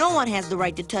 No one has the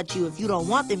right to touch you if you don't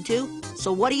want them to.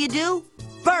 So what do?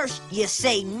 First, you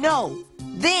say no.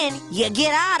 Then, you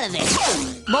get out of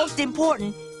there. Most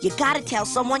important, you gotta tell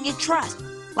someone you trust.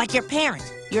 Like your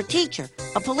parents, your teacher,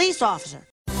 a police officer.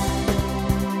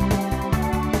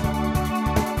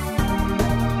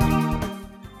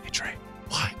 Hey, Trey.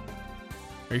 What?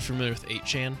 Are you familiar with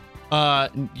 8chan?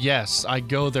 Yes, I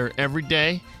go there every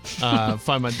day.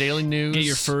 Find my daily news. Get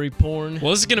your furry porn.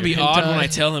 Well, this is going to be Your odd when hentai. I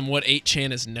tell him what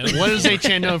 8chan is known What is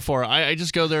 8chan known for? I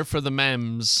just go there for the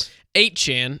memes.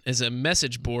 8chan is a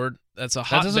message board that's a That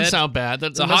hotbed. doesn't sound bad.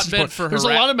 That's a message hotbed board. for There's a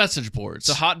hara- lot of message boards.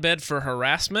 It's a hotbed for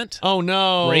harassment, Oh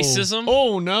no. Racism?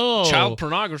 Oh no. child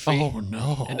pornography, Oh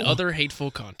no. and other hateful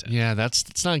content. Yeah,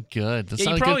 that's not good. That's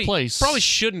Yeah, not you a probably, good place. probably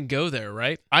shouldn't go there,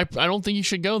 right? I don't think you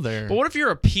should go there. But what if you're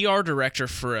a PR director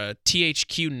for a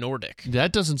THQ Nordic?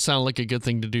 That doesn't sound like a good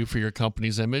thing to do for your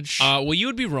company's image. Well, you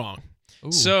would be wrong.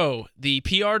 Ooh. So the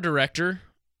PR director,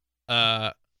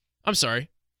 the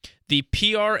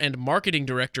PR and marketing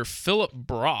director, Philip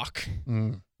Brock,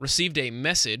 Mm. received a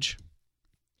message.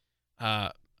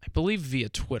 I believe via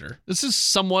Twitter. This is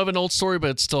somewhat of an old story, but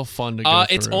it's still fun to go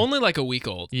It's through. only like a week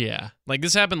old. Yeah. Like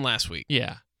this happened last week.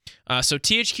 Yeah. So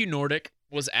THQ Nordic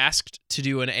was asked to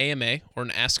do an AMA or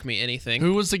an Ask Me Anything.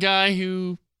 Who was the guy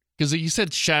who... Because you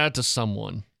said shout out to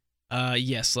someone.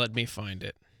 Yes, let me find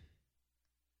it.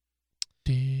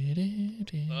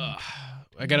 Ugh.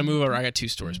 I got to move over. I got 2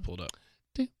 stories pulled up.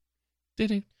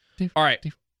 All right.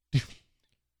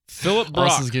 Philip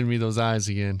Brock Austin's giving me those eyes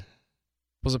again.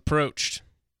 was approached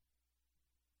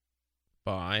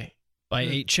by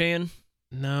 8chan.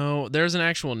 No, there's an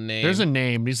actual name. There's a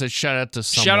name. He said shout out to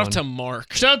someone. Shout out to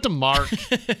Mark. Shout out to Mark.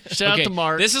 Shout out to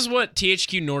Mark. This is what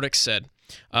THQ Nordic said.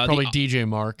 Probably DJ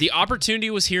Mark. The opportunity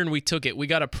was here and we took it. We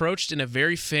got approached in a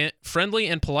very friendly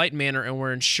and polite manner, and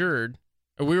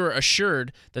we were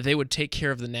assured that they would take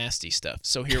care of the nasty stuff.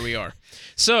 So here we are.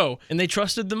 So, And they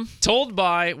trusted them? told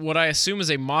by what I assume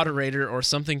is a moderator or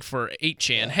something for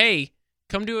 8chan, hey,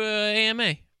 come to a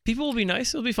AMA. People will be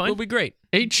nice. It'll be fine. It'll be great.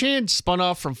 8chan spun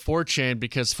off from 4chan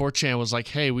because 4chan was like,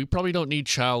 hey, we probably don't need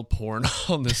child porn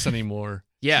on this anymore.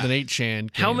 Yeah. Then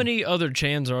 8chan came. How many other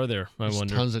chans are there, I There's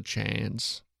wonder? tons of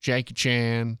chans. Jackie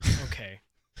Chan. Okay.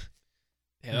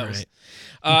 Yeah, that All was.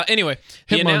 right. Anyway,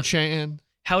 the Hitmonchan.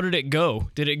 How did it go?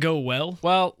 Did it go well?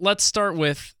 well, let's start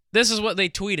with this is what they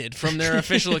tweeted from their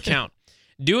official account.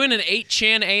 Doing an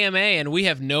 8chan AMA and we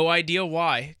have no idea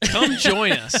why. Come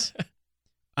join us.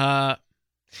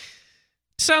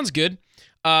 Sounds good.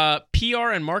 PR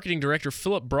and marketing director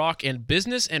Philip Brock and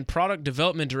business and product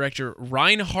development director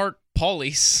Reinhard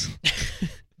Paulies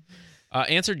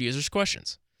answered users'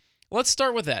 questions. Let's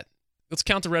start with that. Let's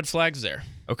count the red flags there.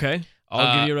 Okay.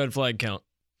 I'll give you a red flag count.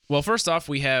 Well, first off,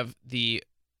 we have the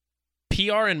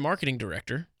PR and marketing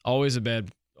director, Always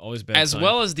bad as sign.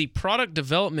 well as the product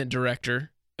development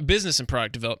director, business and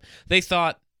product development. They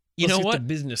thought, you Let's know get what? the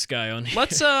business guy on here.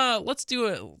 Let's answer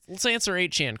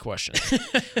 8chan questions.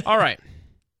 All right.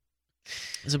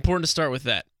 It's important to start with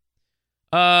that.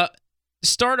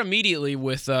 Start immediately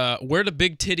with where the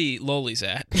big titty lolies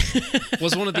at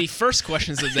was one of the first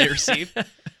questions that they received.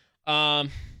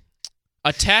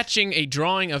 Attaching a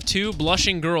drawing of 2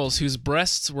 blushing girls whose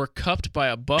breasts were cupped by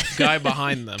a buff guy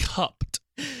behind them. Cupped.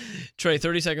 Trey,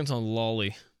 30 seconds on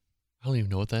lolly. I don't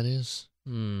even know what that is.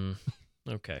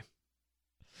 Okay.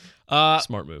 Uh,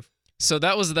 Smart move. So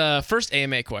that was the first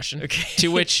AMA question. Okay. To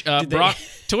which Did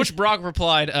they- Brock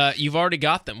replied, "You've already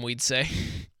got them." We'd say,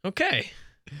 Okay.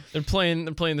 They're playing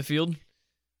the field.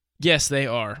 "Yes, they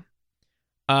are."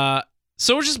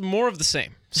 So it's just more of the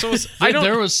same. So it's,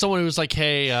 There was someone who was like,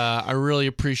 hey, I really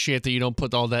appreciate that you don't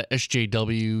put all that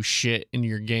SJW shit in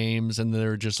your games. And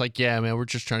they're just like, yeah, man, we're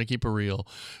just trying to keep it real.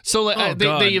 So Oh, they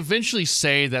God. eventually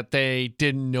say that they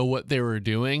didn't know what they were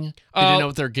doing. They didn't know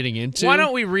what they were getting into. Why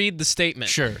don't we read the statement?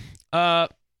 Sure.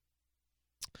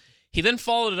 He then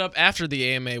followed it up after the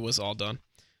AMA was all done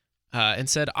and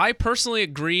said, I personally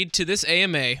agreed to this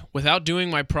AMA without doing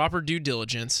my proper due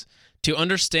diligence to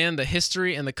understand the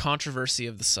history and the controversy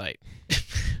of the site.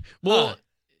 Well,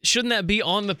 shouldn't that be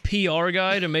on the PR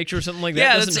guy to make sure something like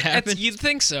that doesn't happen? You'd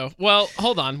think so. Well,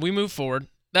 hold on. We move forward.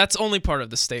 That's only part of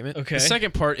the statement. Okay. The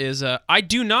second part is, I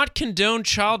do not condone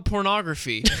child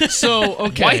pornography, So,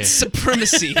 okay. white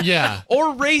supremacy, Yeah.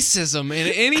 or racism in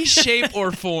any shape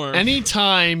or form.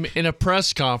 Anytime in a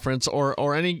press conference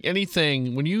or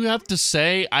anything, when you have to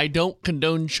say, I don't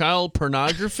condone child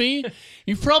pornography,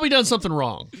 you've probably done something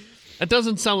wrong. That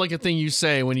doesn't sound like a thing you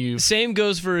say when you... Same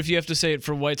goes for if you have to say it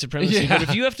for white supremacy, Yeah. but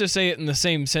if you have to say it in the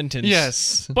same sentence.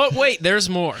 Yes. But wait, there's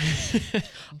more.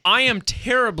 I am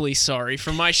terribly sorry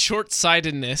for my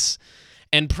short-sightedness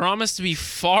and promise to be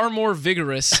far more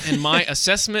vigorous in my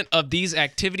assessment of these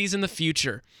activities in the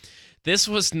future. This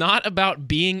was not about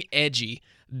being edgy.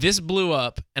 This blew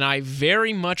up, and I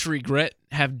very much regret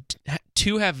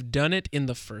to have done it in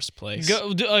the first place.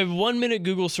 A 1 minute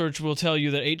Google search will tell you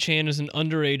that 8chan is an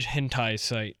underage hentai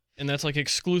site, and that's like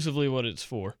exclusively what it's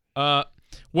for.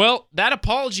 Well, that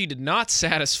apology did not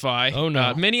satisfy Oh,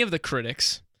 no. many of the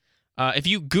critics. If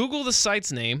you Google the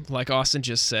site's name, like Austin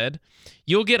just said,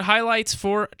 you'll get highlights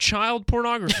for child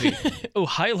pornography, Oh,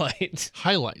 highlight.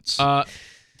 Highlights.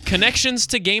 connections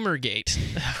to Gamergate,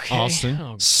 Okay. Austin.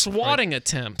 Oh, swatting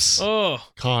attempts, oh.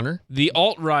 Connor. the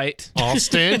alt-right,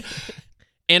 Austin.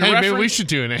 and, Hey, maybe reference- we should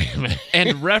do an AMA.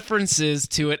 and references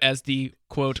to it as the,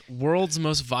 quote, world's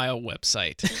most vile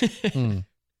website.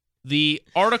 The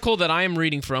article that I am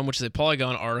reading from, which is a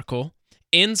Polygon article,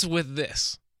 ends with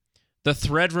this. The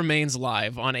thread remains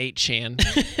live on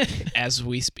 8chan as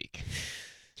we speak.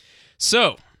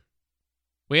 So,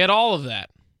 we had all of that.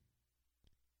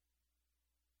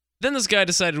 Then this guy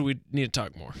decided we need to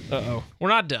talk more. Uh-oh. We're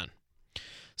not done.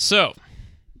 So,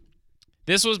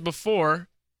 This was before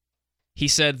he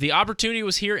said the opportunity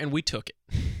was here and we took it.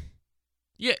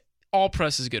 Yeah, all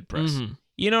press is good press. Mhm.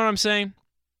 You know what I'm saying?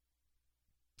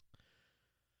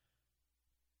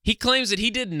 He claims that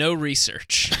he did no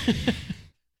research.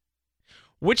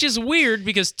 Which is weird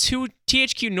because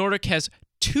THQ Nordic has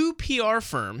 2 PR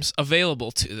firms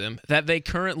available to them that they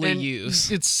currently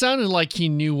use. It sounded like he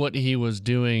knew what he was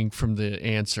doing from the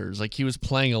answers. Like he was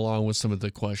playing along with some of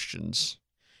the questions.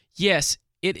 Yes,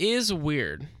 it is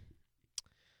weird.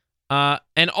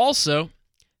 And also,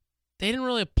 they didn't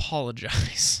really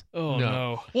apologize. Oh,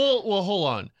 no. Well, hold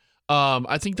on.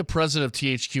 I think the president of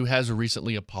THQ has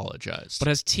recently apologized. But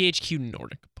has THQ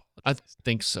Nordic I apologized?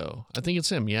 think so. I think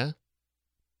it's him, yeah?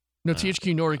 No,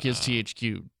 THQ Nordic is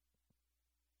THQ.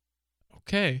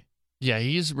 Okay. Yeah,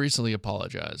 he's recently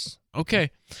apologized. Okay.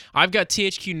 I've got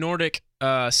THQ Nordic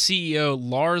CEO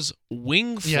Lars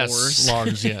Wingfors. Yes,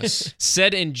 Lars, yes.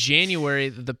 Said in January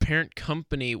that the parent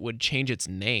company would change its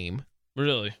name.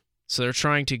 Really? So they're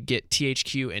trying to get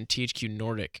THQ and THQ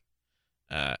Nordic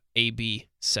AB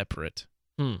separate.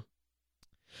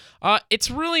 It's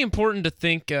really important to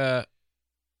think.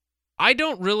 I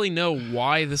don't really know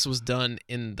why this was done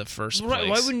in the first place. Right,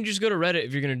 why wouldn't you just go to Reddit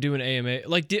if you're going to do an AMA?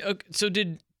 Like, did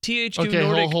THQ Okay,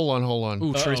 Nordic... hold on.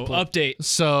 Ooh, Trace pulled. update.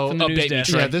 So, From the news update me,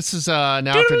 desk. yeah, this is now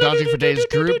after dodging for days.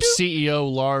 Group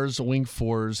CEO Lars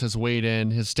Wingfors has weighed in.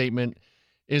 His statement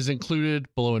is included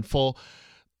below in full.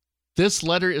 This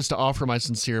letter is to offer my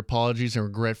sincere apologies and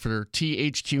regret for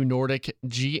THQ Nordic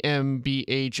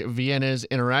GmbH Vienna's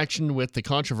interaction with the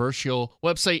controversial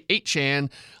website 8chan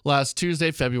last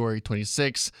Tuesday, February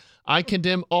 26. I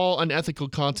condemn all unethical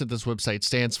content this website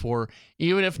stands for,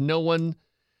 even if no one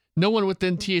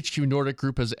within THQ Nordic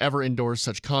Group has ever endorsed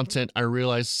such content. I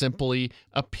realize simply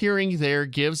appearing there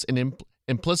gives an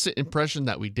implicit impression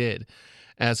that we did.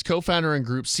 As co-founder and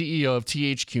group CEO of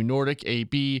THQ Nordic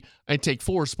AB, I take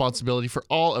full responsibility for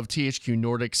all of THQ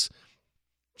Nordic's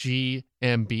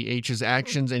GmbH's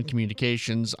actions and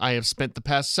communications. I have spent the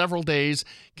past several days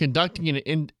conducting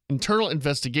an internal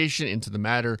investigation into the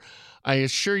matter. I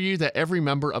assure you that every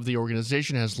member of the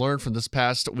organization has learned from this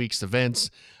past week's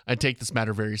events. I take this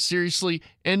matter very seriously,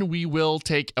 and we will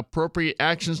take appropriate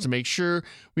actions to make sure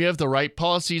we have the right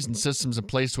policies and systems in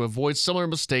place to avoid similar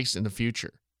mistakes in the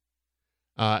future.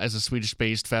 As a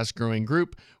Swedish-based, fast-growing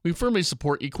group, we firmly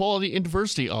support equality and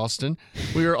diversity, Austin.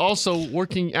 We are also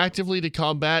working actively to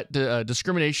combat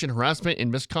discrimination, harassment,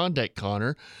 and misconduct,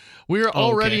 Connor. We are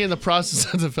already in the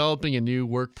process of developing a new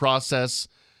work process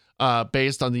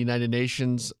based on the United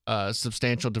Nations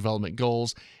Substantial Development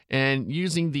Goals and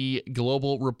using the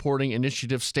Global Reporting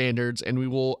Initiative standards, and we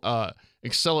will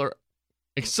accelerate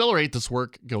this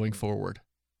work going forward.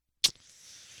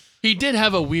 He did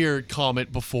have a weird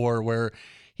comment before where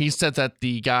he said that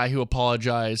the guy who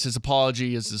apologized, his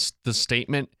apology is the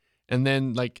statement, and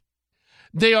then like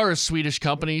they are a Swedish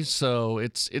company, so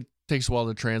it takes a while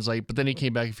to translate. But then he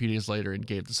came back a few days later and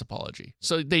gave this apology,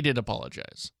 so they did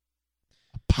apologize.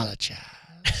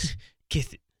 Apologize.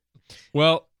 Kiss it.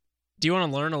 Well, do you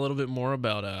want to learn a little bit more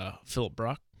about Philip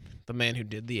Brock, the man who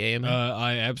did the AMA?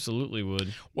 I absolutely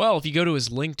would. Well, if you go to his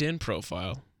LinkedIn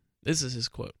profile, this is his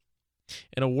quote.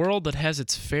 In a world that has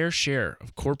its fair share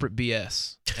of corporate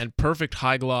BS and perfect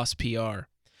high-gloss PR,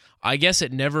 I guess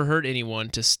it never hurt anyone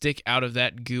to stick out of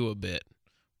that goo a bit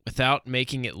without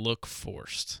making it look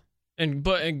forced. And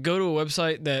go to a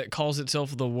website that calls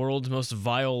itself the world's most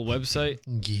vile website.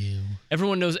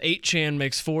 Everyone knows 8chan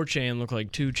makes 4chan look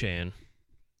like 2chan.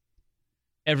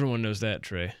 Everyone knows that,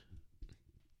 Trey.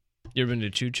 You ever been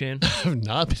to 2chan? I've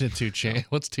not been to 2chan.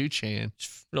 What's 2chan?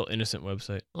 Real innocent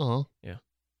website. Oh,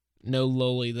 No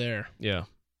lowly there. Yeah.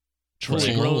 what's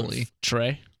Trey. lowly?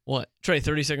 Trey? What? Trey,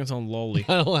 30 seconds on Lolly.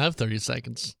 I don't have 30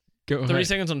 seconds. Go 30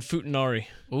 seconds on Futanari.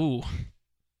 Ooh.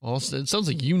 Austin, it sounds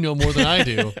like you know more than I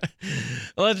do.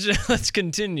 Let's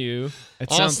continue. It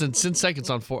sounds, Austin, 10 seconds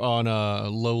on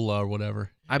Lola or whatever.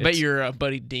 I bet your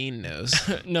buddy Dean knows.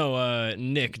 No,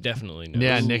 Nick definitely knows.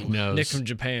 Yeah, Nick knows. Nick from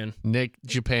Japan.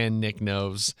 Nick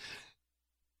knows.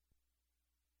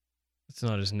 It's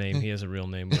not his name. He has a real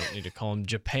name. We don't need to call him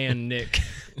Japan Nick.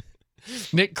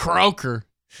 Nick Croker.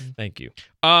 Thank you.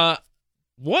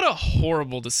 What a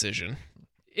horrible decision.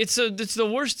 It's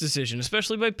the worst decision,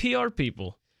 especially by PR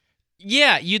people.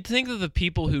 Yeah, you'd think that the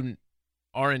people who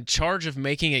are in charge of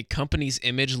making a company's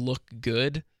image look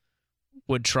good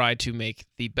would try to make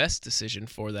the best decision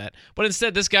for that. But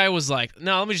instead, this guy was like,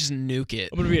 no, let me just nuke it.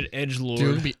 I'm gonna be an edgelord. Dude,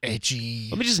 it'll be edgy.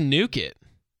 Let me just nuke it.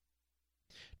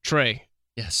 Trey,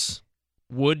 Yes.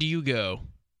 would you go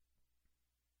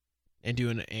and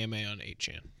do an AMA on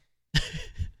 8chan?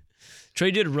 Trey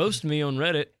did roast me on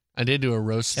Reddit. I did do a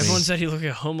roast. Everyone said he looked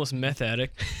like a homeless meth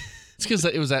addict. It's because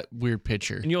it was that weird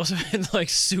picture. And you also had like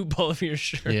soup all over your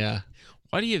shirt. Yeah.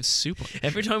 Why do you have soup on?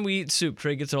 Every time we eat soup,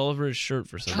 Trey gets it all over his shirt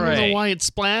for some I reason. don't know why it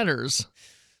splatters.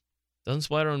 Doesn't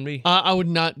splatter on me. I would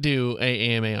not do a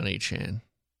AMA on 8chan.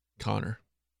 Connor.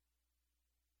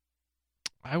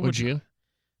 Would you?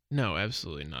 No,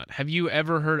 absolutely not. Had you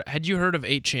heard of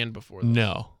 8chan before?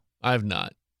 No, I've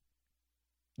not.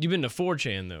 You've been to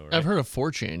 4chan though, right? I've heard of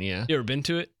 4chan, yeah. You ever been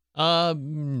to it?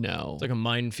 No. It's like a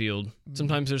minefield.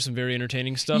 Sometimes there's some very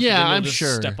entertaining stuff. Yeah, then you'll I'm just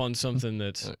sure. Step on something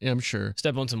that's Yeah, I'm sure.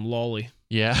 step on some lolly.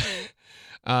 Yeah.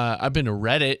 I've been to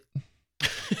Reddit, I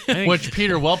think- which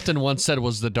Peter Welpton once said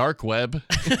was the dark web.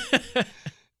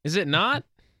 Is it not?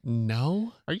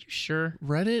 No? Are you sure?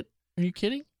 Reddit? Are you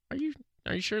kidding?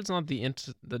 Are you sure it's not the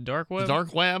dark web? The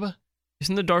dark web?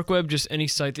 Isn't the dark web just any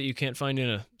site that you can't find in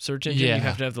a search engine? Yeah. You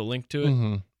have to have the link to it.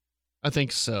 Mm-hmm. I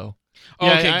think so. Oh,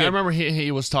 Yeah, okay, I good. remember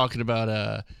he was talking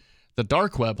about the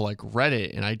dark web, like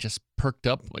Reddit, and I just perked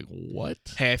up, like, what?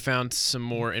 Hey, I found some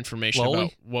more information Lolly?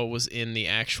 about what was in the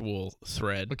actual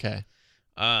thread. Okay.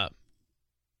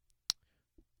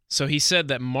 So he said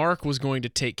that Mark was going to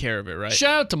take care of it, right?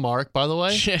 Shout out to Mark, by the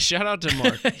way. Shout out to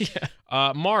Mark.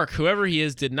 Yeah. Mark, whoever he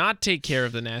is, did not take care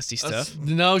of the nasty stuff.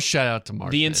 No shout out to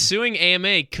Mark. The then. ensuing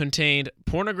AMA contained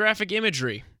pornographic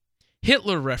imagery,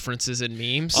 Hitler references and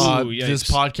memes, Ooh, this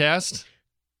yikes. podcast.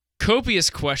 copious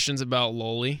questions about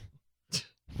Loli,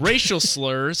 racial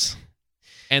slurs,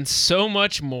 and so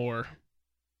much more.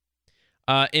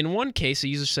 In one case, a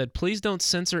user said, "Please don't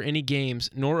censor any games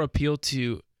nor appeal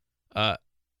to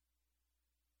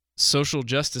social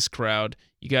justice crowd.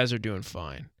 You guys are doing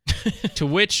fine." To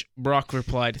which Brock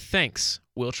replied, "Thanks.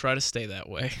 We'll try to stay that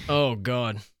way." Oh,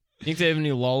 God. You think they have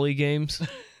any lolly games?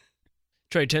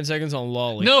 Try 10 seconds on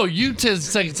lolly. No, you 10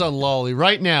 seconds on Lolly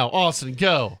right now. Austin,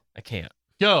 go. I can't.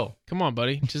 Go. Come on,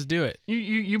 buddy. Just do it.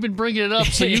 You've been bringing it up,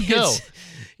 so you go.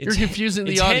 You're confusing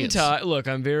the it's audience. hentai. Look,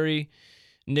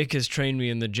 Nick has trained me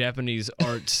in the Japanese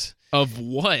arts Of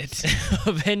what?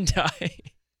 of hentai.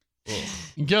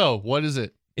 Go. What is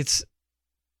it?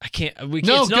 I can't. We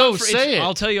No, can't. It's not go, for, say it's, it.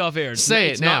 I'll tell you off air.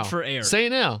 Say it's it now. not for air. Say it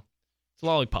now. It's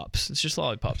lollipops. It's just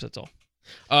lollipops. That's all.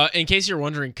 In case you're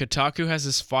wondering, Kotaku has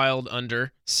this filed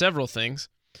under several things.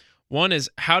 One is,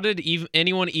 how did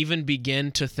anyone even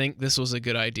begin to think this was a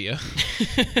good idea?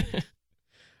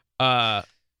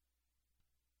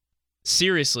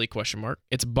 Seriously, question mark.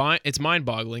 It's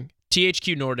mind-boggling.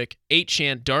 THQ Nordic,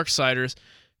 8chan, Darksiders,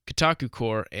 Kotaku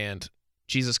Core, and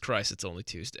Jesus Christ, it's only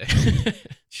Tuesday.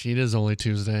 She is only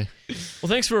Tuesday. Well,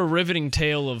 thanks for a riveting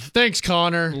tale of Thanks,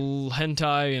 Connor.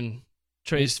 hentai and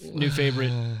Trey's new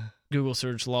favorite Google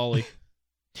search lolly.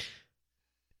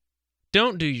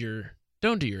 Don't do your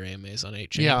AMAs on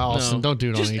 8chan. Yeah, Austin, No. don't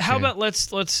do it Just on 8chan. how about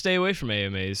let's stay away from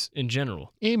AMAs in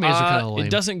general. AMAs are kind of lame. It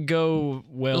doesn't go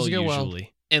well Doesn't go well.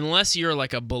 usually. Unless you're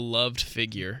like a beloved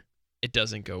figure, it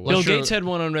doesn't go well. Bill sure. Gates had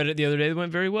one on Reddit the other day that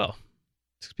went very well.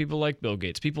 People like Bill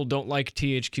Gates. People don't like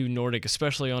THQ Nordic,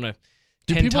 especially on a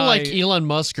Do hentai. people like Elon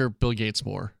Musk or Bill Gates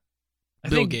more? I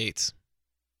Bill think- Gates.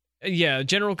 Yeah,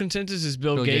 general consensus is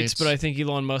Bill Bill Gates, Gates. but I think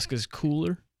Elon Musk is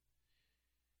cooler.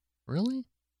 Really?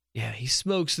 Yeah, he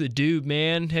smokes the dude,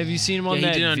 man. Have you seen him on Yeah,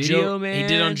 that he did on video, Joe, man? He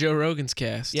did on Joe Rogan's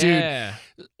cast. Yeah.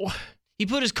 He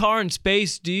put his car in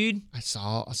space, dude. I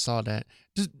saw that.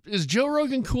 Is Joe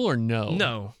Rogan cool or no?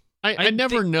 No. I I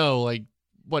never think- know like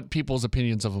what people's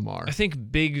opinions of him are. I think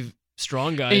big,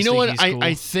 strong guys And you know think what? he's cool.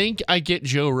 I think I get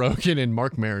Joe Rogan and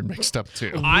Mark Maron mixed up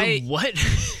too. What?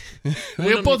 They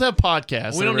don't both have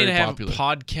podcasts. We don't need to have popular.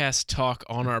 podcast talk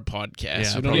on our podcast.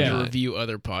 Yeah, we don't need to probably not. review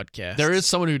other podcasts. There is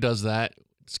someone who does that.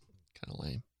 It's kind of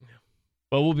lame.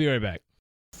 Well, we'll be right back.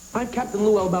 I'm Captain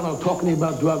Lou Albano talking to you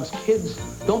about drugs. Kids,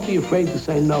 don't be afraid to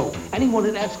say no. Anyone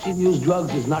that asks you to use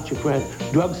drugs is not your friend.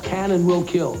 Drugs can and will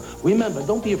kill. Remember,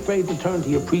 don't be afraid to turn to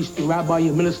your priest, your rabbi,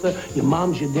 your minister, your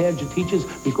moms, your dads, your teachers,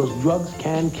 because drugs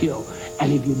can kill.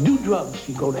 And if you do drugs,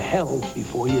 you go to hell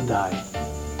before you die.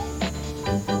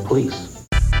 Please.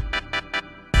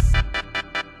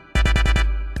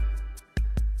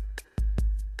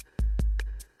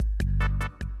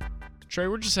 Trey,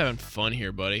 we're just having fun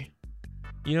here, buddy.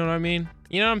 You know what I mean?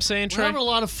 You know what I'm saying, We're Trey? having a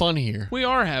lot of fun here. We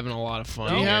are having a lot of fun.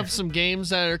 Do you here. have some games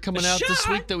that are coming out this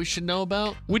week that we should know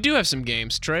about? We do have some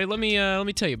games, Trey. Let me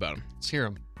tell you about them. Let's hear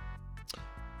them.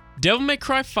 Devil May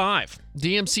Cry 5.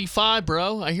 DMC 5,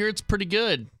 bro. I hear it's pretty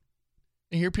good.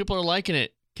 I hear people are liking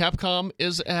it. Capcom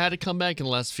had a comeback in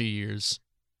the last few years.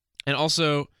 And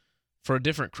also, for a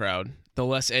different crowd, the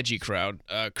less edgy crowd,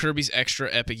 Kirby's Extra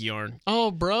Epic Yarn Oh,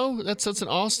 bro, that's an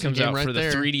Austin comes game out right for the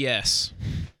there. 3DS.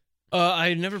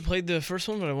 I never played the first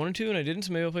one, but I wanted to, and I didn't,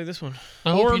 so maybe I'll play this one.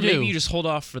 I hope Or you maybe do. you just hold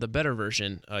off for the better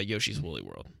version, Yoshi's Woolly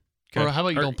World. Or how about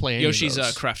you don't play any Yoshi's of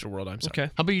those? Crafted World, I'm sorry.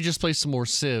 Okay. How about you just play some more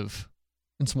Civ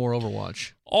and some more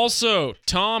Overwatch? Also,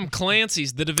 Tom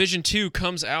Clancy's The Division 2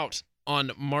 comes out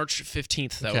on March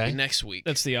 15th. That will Okay. be next week.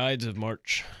 That's the Ides of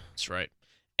March. That's right.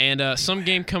 And some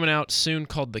game coming out soon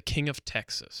called The King of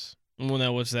Texas. Well,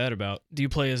 now what's that about? Do you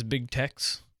play as Big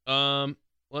Tex? Let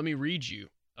me read you.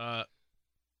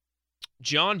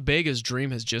 John Bega's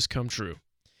dream has just come true.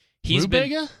 He's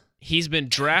been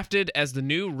drafted as the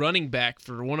new running back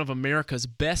for one of America's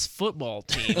best football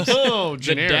teams, Oh,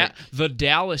 generic. the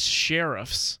Dallas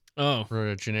Sheriffs. Oh.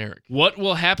 For generic. What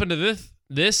will happen to this?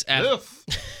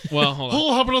 Well, hold on.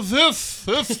 What happened to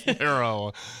this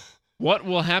arrow? What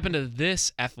will happen to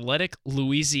this athletic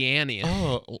Louisianian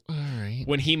Oh, all right.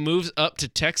 when he moves up to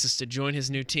Texas to join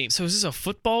his new team? So is this a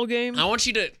football game? I want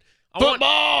you to.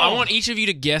 Football! I want each of you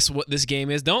to guess what this game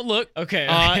is. Don't look. Okay.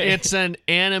 It's an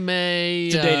anime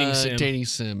It's a dating sim. dating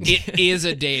sim. It is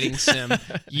a dating sim.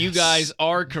 You guys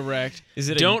are correct. Is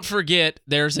it? Don't forget,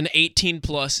 there's an 18+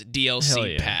 Hell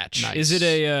DLC yeah. patch. Nice.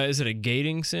 Is it a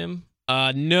gating sim?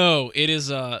 No, it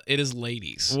is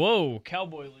ladies. Whoa,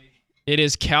 cowboy lady. It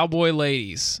is cowboy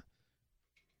ladies.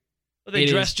 They It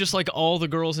dress is- just like all the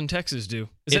girls in Texas do.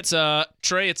 It's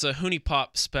Trey. It's a Hoonie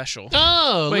Pop special.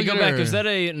 Oh, Wait, look go at back. her. Is that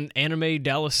an anime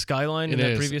Dallas skyline in It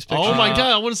that is. previous picture? Oh my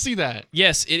god, I want to see that.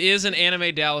 Yes, it is an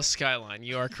anime Dallas skyline.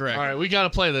 You are correct. All right, we got to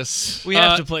play this. We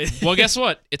have to play. Well, guess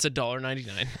what? It's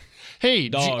 $1.99. Hey,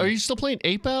 Dog. are you still playing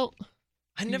Ape Out?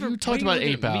 I never You talked why are about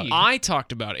you Ape looking at Out. me? I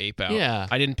talked about Ape Out. Yeah.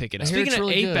 I didn't pick it up. hear Speaking it's of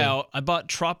really Ape good. Out, I bought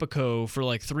Tropico for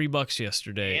like $3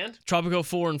 yesterday. And? Tropico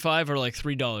 4 and 5 are like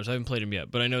 $3. I haven't played them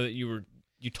yet, but I know that you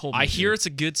told me. I to. hear it's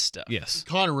a good stuff. Yes,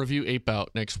 Connor, review Ape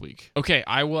Out next week. Okay,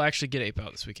 I will actually get Ape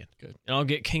Out this weekend. and I'll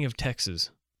get King of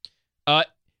Texas.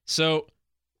 So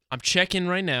I'm checking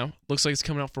right now. Looks like it's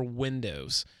coming out for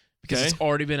Windows because Okay. it's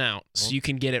already been out. So you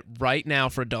can get it right now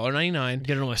for $1.99,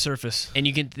 Get it on my Surface. and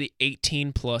you get the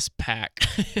 18+ pack,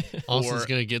 Austin's Or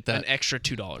gonna get that an extra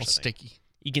 $2. I think. sticky.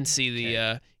 You can see the you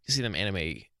can see them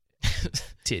anime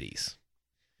titties,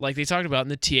 like they talked about in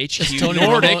the THQ Tony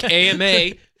Nordic Romo-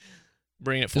 AMA.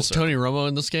 Bringing it full Is circle. Tony Romo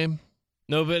in this game?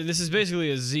 No, but this is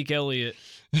basically a Zeke Elliott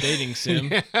dating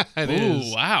sim. It Ooh,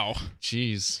 is. wow,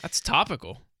 Jeez. that's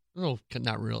topical. Oh,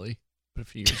 not really, but a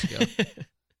few years ago.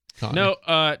 Connor.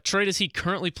 No, Trey, does he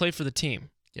currently play for the team?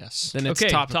 Yes. Then it's Okay,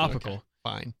 topical. topical.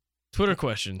 Fine. Twitter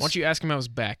questions. Why don't you ask him how his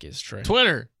back is, Trey?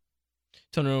 Twitter.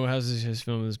 Tony Romo how's his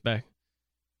film with his back?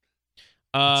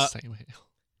 It's the same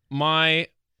way.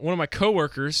 One of my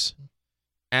coworkers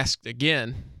asked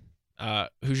again,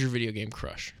 who's your video game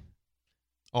crush?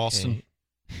 Austin.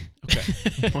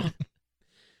 Okay.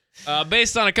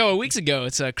 Based on a couple of weeks ago,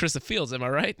 it's Krista Fields. Am I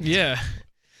right? Yeah.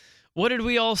 What did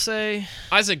we all say?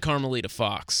 I said Carmelita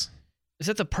Fox. Is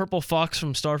that the purple fox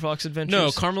from Star Fox Adventures?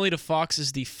 No, Carmelita Fox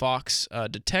is the Fox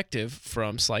detective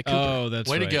from Sly Cooper, Oh, that's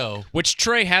Way right. to go. which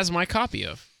Trey has my copy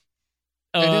of.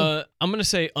 I'm gonna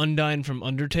say Undyne from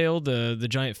Undertale, the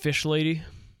giant fish lady.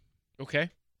 Okay,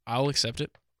 I'll accept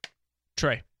it.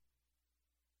 Trey.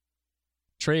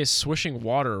 Trey is swishing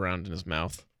water around in his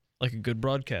mouth. Like a good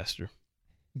broadcaster.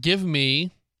 Give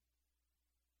me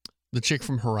the chick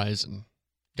from Horizon.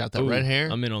 Got that Ooh, red hair.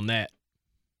 I'm in on that.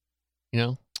 You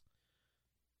know,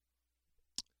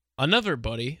 Another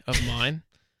buddy of mine,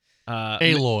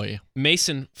 Aloy.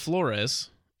 Mason Flores,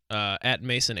 at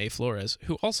Mason A. Flores,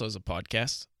 who also has a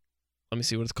podcast. Let me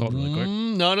see what it's called really quick.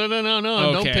 No.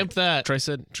 Don't Okay. pimp that. Trey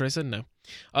said no.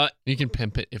 You can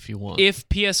pimp it if you want. If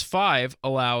PS5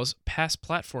 allows past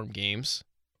platform games,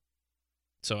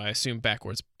 so I assume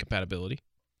backwards compatibility,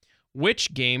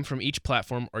 which game from each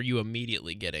platform are you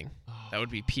immediately getting? That would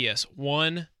be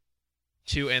PS1,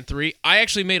 2, and 3. I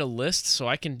actually made a list, so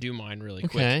I can do mine really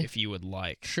quick Okay. if you would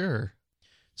like. Sure.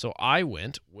 So I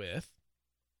went with...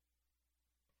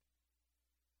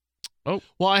 Well,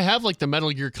 I have like the Metal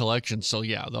Gear collection, so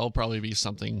yeah, that'll probably be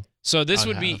something. So this I'd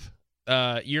would be...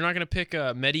 have. You're not going to pick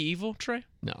Medieval, Trey?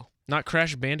 No. Not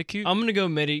Crash Bandicoot? I'm gonna go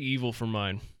Medieval for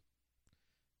mine.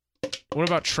 What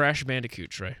about Trash Bandicoot,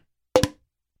 Trey?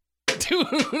 Dude,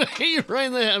 I hit you right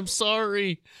in the head. I'm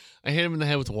sorry. I hit him in the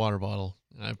head with a water bottle.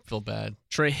 And I feel bad.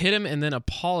 Trey, hit him and then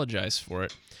apologize for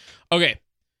it. Okay.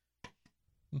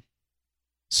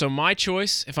 So my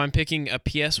choice, if I'm picking a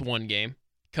PS1 game,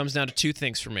 comes down to two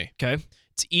things for me. Okay.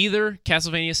 It's either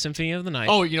Castlevania Symphony of the Night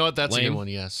Oh, you know what? That's a Lame. good one.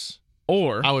 Yes.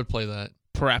 or I would play that.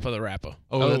 Parappa the Rappa.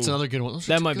 Oh, that's Oh, another good one. Those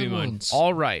are that two might good be mine. ones.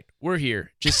 All right, we're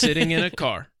here, just sitting in a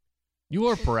car. You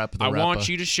are Parappa the I Rappa. want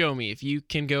you to show me if you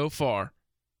can go far.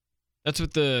 That's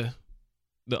with the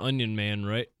the Onion Man,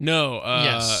 right? No,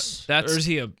 Yes. that's Or is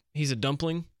he's a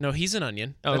dumpling? no, he's an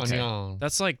onion. Oh, That's- okay. Onion.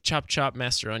 That's like Chop Chop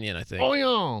Master Onion, I think.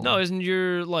 Onion. No, isn't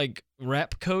your like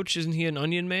rap coach? Isn't he an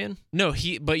Onion Man? No,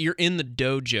 but you're in the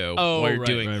dojo Oh, while you're right,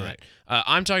 doing right, that. right.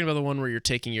 I'm talking about the one where you're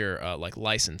taking your like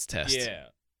license test. Yeah.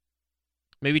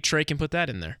 Maybe Trey can put that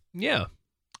in there. Yeah.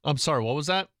 I'm sorry, what was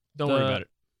that? Don't worry about it.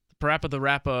 Parappa the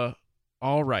Rappa.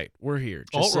 All right, we're here.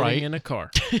 Just All sitting right. in a car.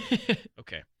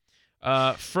 Okay.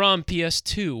 From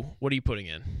PS2, what are you putting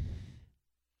in?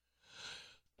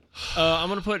 I'm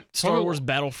gonna put Star Probably- Wars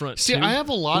Battlefront 2. See, I have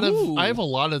a lot Ooh.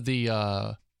 of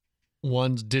the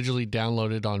ones digitally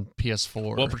downloaded on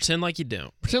PS4. Well, pretend like you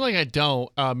don't. Pretend like I don't.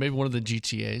 Maybe one of the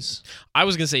GTAs. I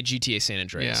was gonna say GTA San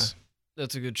Andreas.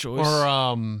 That's a good choice.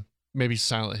 Or maybe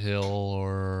Silent Hill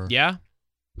or Yeah.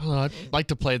 I don't know, I'd like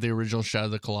to play the original Shadow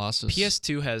of the Colossus.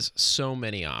 PS2 has so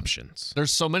many options.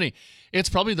 There's so many. It's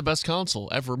probably the best console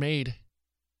ever made.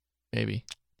 Maybe.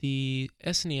 The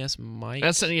SNES might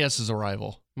SNES is a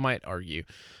rival. might argue.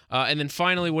 And then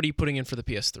finally, what are you putting in for the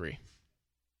PS3?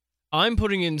 I'm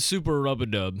putting in Super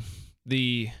Rub-a-Dub,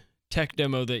 the tech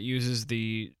demo that uses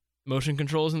the motion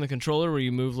controls in the controller where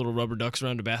you move little rubber ducks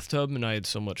around a bathtub, and I had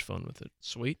so much fun with it.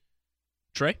 Sweet.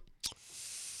 Trey?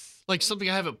 Like something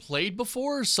I haven't played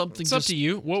before, or something It's just up to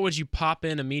you. What would you pop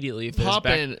in immediately if pop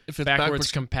it's in if it's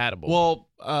backwards compatible? Well,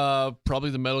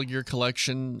 probably the Metal Gear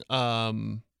collection.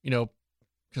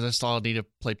 Because I still need to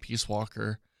play Peace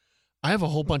Walker. I have a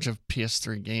whole bunch of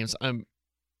PS3 games. I'd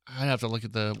have to look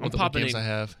at what popping games in I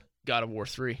have. God of War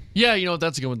 3. Yeah,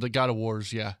 that's a good one. The God of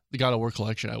Wars. Yeah, the God of War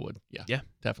collection. I would. Yeah.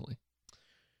 Definitely.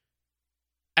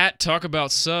 At Talk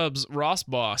About Subs, Ross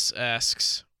Boss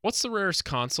asks, what's the rarest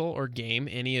console or game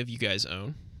any of you guys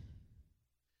own?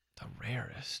 The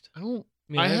rarest. I don't.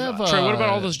 mean, I I've- have. Trey, what about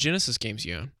all those Genesis games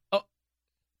you own?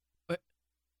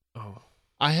 Oh.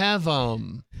 I have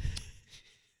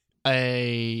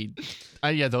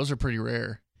yeah, those are pretty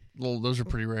rare. Well, those are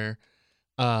pretty rare.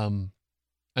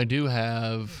 I do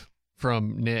have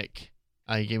from Nick.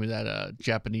 He gave me that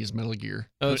Japanese Metal Gear.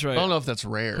 Oh, that's right. I don't know if that's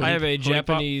rare. I have a Honey Pop?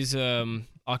 Japanese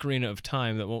Ocarina of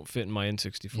Time that won't fit in my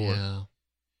N64. Yeah.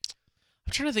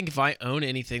 I'm trying to think if I own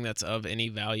anything that's of any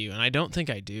value, and I don't think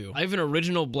I do. I have an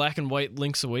original black and white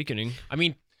Link's Awakening. I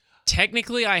mean,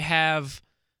 technically, I have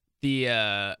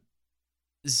the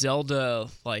Zelda,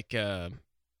 the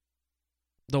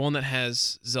one that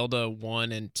has Zelda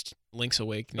 1 and Link's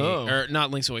Awakening. Oh. Or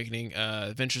not Link's Awakening,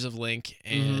 Adventures of Link,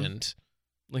 and...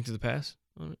 Link to the Past.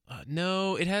 on it.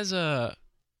 no, it has a...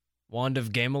 Wand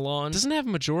of Gamelon. Doesn't it have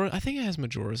Majora? I think it has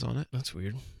Majoras on it. That's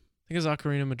weird. I think it's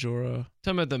Ocarina Majora.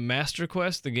 Talking about the Master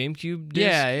Quest, the GameCube disc?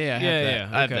 Yeah, I have Yeah, that. yeah,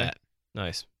 I have okay. that.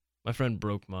 Nice. My friend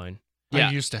broke mine. Yeah.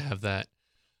 I used to have that.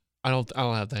 I don't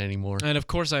have that anymore. And of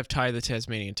course, I have Ty the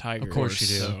Tasmanian Tiger. Of course you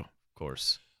do. So. Of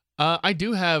course. I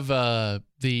do have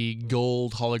the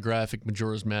gold holographic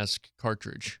Majora's Mask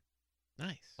cartridge.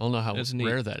 Nice. I don't know how That's neat.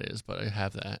 rare that is, but I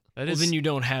have that. That Well, is. then you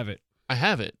don't have it. I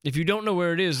have it. If you don't know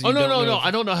where it is, Oh you no, don't no, know no! if-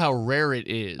 I don't know how rare it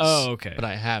is. Oh, okay. But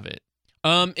I have it.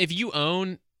 If you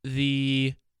own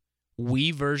the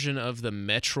Wii version of the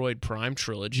Metroid Prime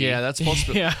trilogy, Yeah, that's supposed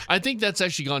to. Yeah. I think that's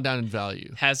actually gone down in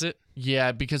value. has it?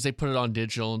 Yeah, because they put it on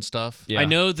digital and stuff. Yeah. I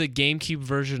know the GameCube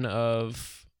version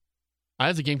of I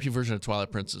have the GameCube version of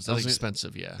Twilight Princess. That's Was it-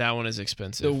 expensive. Yeah. that one is The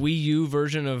expensive. Wii U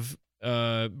version of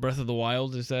Breath of the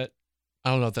Wild, is that?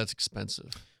 I don't know if that's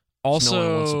expensive. no one wants to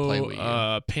play Also, Wii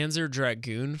U. Panzer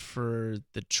Dragoon for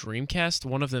the Dreamcast.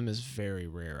 One of them is very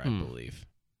rare, I believe.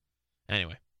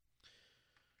 Anyway,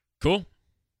 cool.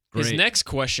 His Great. next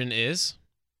question is: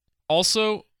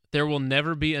 also, there will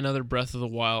never be another Breath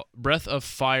of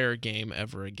Fire game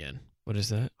ever again. What is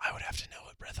that? I would have to know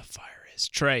what Breath of Fire is.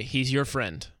 Trey, he's your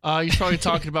friend. He's probably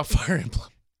talking about Fire Emblem.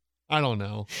 I don't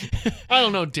know. I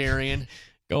don't know, Darian.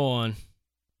 Go on.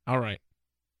 All right.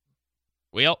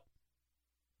 Well,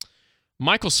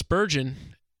 Michael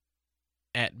Spurgeon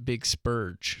at Big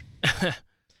Spurge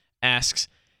asks,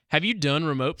 have you done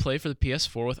remote play for the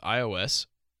PS4 with iOS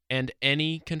and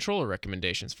any controller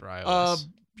recommendations for iOS?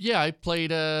 Yeah, I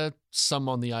played some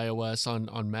on the iOS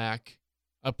on Mac.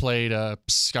 I played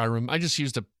Skyrim. I just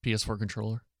used a PS4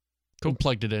 controller. Cool.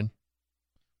 Plugged it in.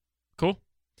 Cool.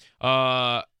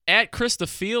 At Krista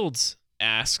Fields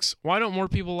asks, why don't more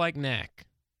people like Knack?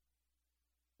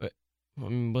 I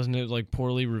mean, wasn't it like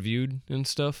poorly reviewed and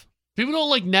stuff? People don't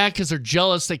like Knack because they're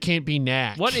jealous they can't be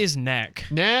Knack. What is Knack?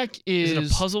 Knack is? Is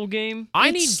it a puzzle game?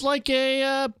 It's like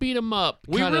a beat 'em up.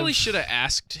 We kind really of. should have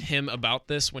asked him about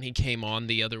this when he came on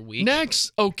the other week.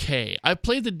 Knack's okay. I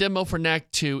played the demo for Knack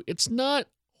 2. It's not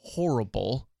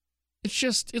horrible.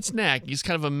 It's Knack. He's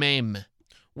kind of a meme.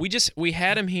 We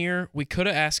had him here. We could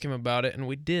have asked him about it, and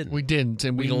we didn't. We didn't,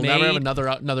 and we'll never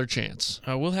have another chance.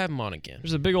 We'll have him on again.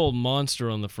 There's a big old monster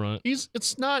on the front.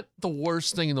 It's not the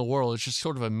worst thing in the world. It's just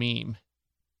sort of a meme.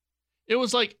 It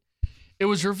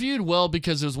was reviewed well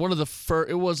because it was one of the first.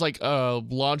 It was like a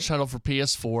launch title for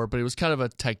PS4, but it was kind of a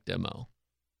tech demo.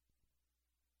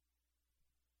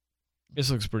 This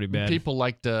looks pretty bad. People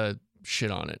like to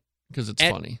shit on it because it's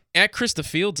funny. At Krista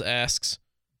Fields asks,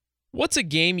 what's a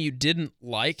game you didn't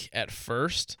like at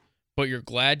first, but you're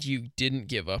glad you didn't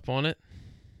give up on it?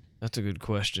 That's a good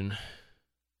question.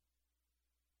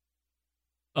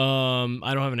 I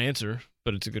don't have an answer,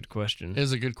 but it's a good question. It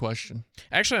is a good question.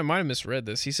 Actually, I might have misread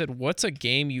this. He said, what's a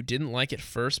game you didn't like at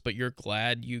first, but you're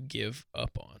glad you give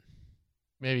up on?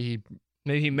 Maybe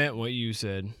he meant what you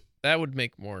said. That would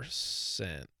make more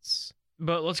sense.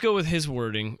 But let's go with his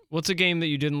wording. What's a game that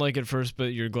you didn't like at first,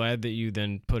 but you're glad that you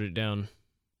then put it down,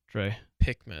 Trey?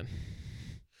 Pikmin.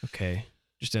 Okay.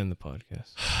 Just end the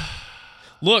podcast.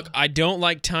 Look, I don't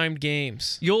like timed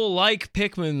games. You'll like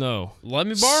Pikmin, though. Let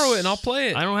me borrow it and I'll play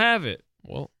it. I don't have it.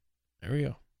 Well, there we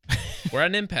go. We're at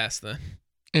an impasse then.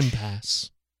 Impasse.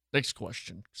 Next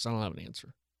question, because I don't have an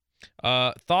answer.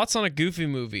 Thoughts on a Goofy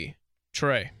movie?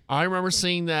 Trey. I remember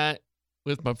seeing that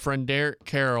with my friend Derek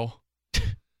Carroll.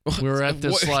 We were at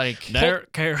this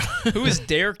Derek Carroll. Who is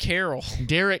Derek Carroll?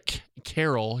 Derek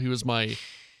Carroll. He was my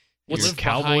What's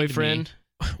cowboy friend?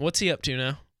 What's he up to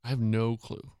now? I have no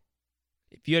clue.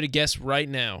 If you had to guess right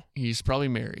now, He's probably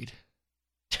married.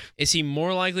 is he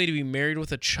more likely to be married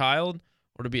with a child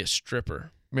or to be a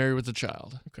stripper? Married with a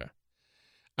child. Okay.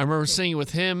 I remember seeing it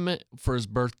with him for his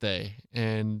birthday,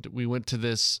 and we went to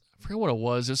this, I forget what it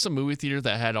was. It was some movie theater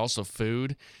that had also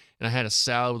food, and I had a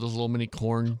salad with those little mini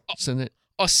corns in it.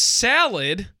 A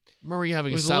salad? I remember you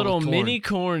having a With salad little with corn. mini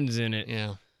corns in it.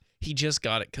 Yeah. He just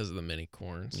got it because of the mini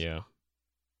corns. Yeah.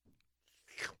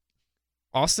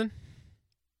 Austin?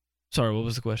 Sorry, what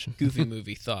was the question? Goofy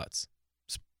movie thoughts?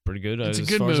 Pretty good. It's a as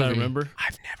good far as I movie. remember.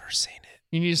 I've never seen it.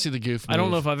 You need to see the Goof movie. I don't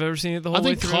know if I've ever seen it the whole I way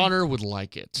think through. Connor would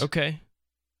like it. Okay.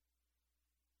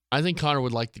 I think Connor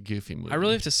would like the Goofy movie. I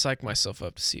really have to psych myself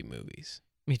up to see movies.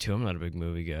 Me too. I'm not a big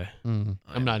movie guy. I'm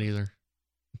not either.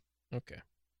 Okay.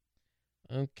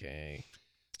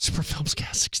 Super Films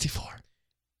Cast 64.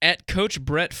 At Coach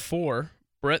Brett 4,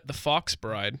 Brett the Fox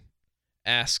Bride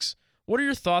asks, what are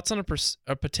your thoughts on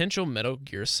a potential Metal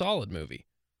Gear Solid movie?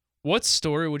 What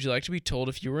story would you like to be told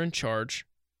if you were in charge?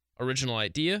 Original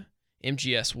idea,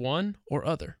 MGS1, or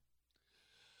other?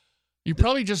 You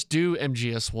probably just do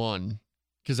MGS1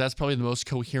 because that's probably the most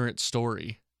coherent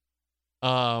story.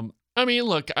 I mean,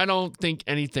 look, I don't think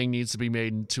anything needs to be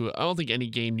made into. I don't think any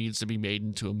game needs to be made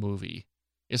into a movie,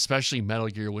 especially Metal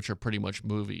Gear, which are pretty much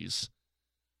movies.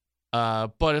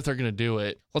 But if they're gonna do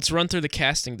it, Let's run through the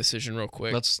casting decision real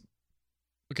quick.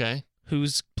 Okay.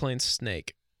 Who's playing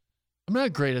Snake? I'm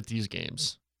not great at these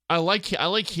games. I like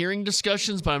hearing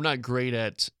discussions, but I'm not great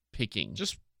at picking.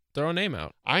 Just throw a name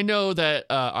out. I know that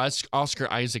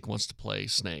Oscar Isaac wants to play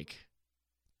Snake.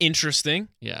 Interesting.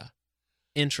 Yeah.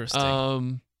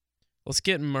 Interesting. Let's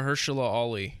get Mahershala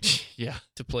Ali Yeah.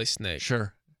 to play Snake.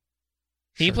 Sure.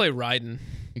 He can play Raiden.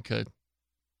 He could.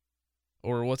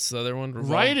 Or what's the other one?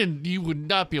 Raiden, you would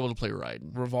not be able to play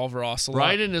Raiden. Revolver Ocelot.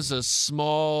 Raiden is a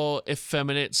small,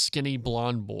 effeminate, skinny,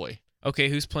 blonde boy. Okay,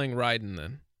 who's playing Raiden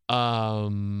then?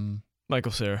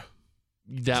 Michael Cera.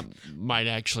 That might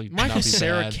actually not Michael be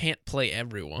Cera bad. can't play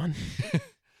everyone.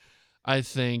 I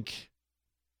think.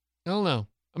 I don't know.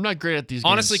 I'm not great at these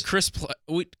Honestly, games.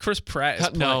 Chris Pratt is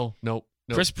playing. No.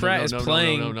 Chris Pratt is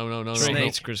playing No. Trey Snake.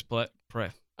 hates Chris Pratt.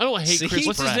 I don't hate See? Chris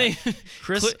What's Pratt. his name?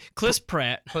 Chris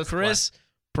Pratt. Chris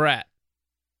Pratt.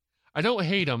 I don't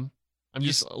hate him. I'm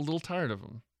just a little tired of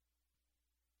him.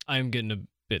 I'm getting a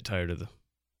bit tired of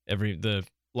the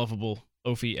lovable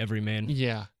Ophi everyman.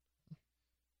 Yeah.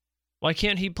 Why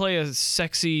can't he play a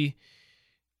sexy,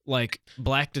 like,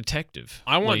 black detective?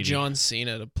 I want lady? John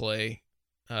Cena to play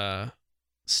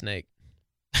Snake.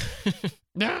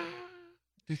 Nah.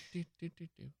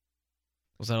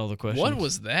 Was that all the questions? What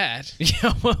was that?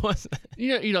 Yeah, what was that?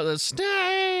 You know the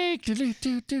Snake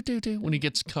when he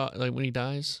gets caught, like when he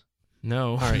dies.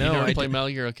 No. All right, No, you never I play did- Metal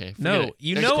Gear. Okay, forget No, it.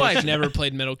 you Next know question. I've never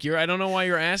played Metal Gear. I don't know why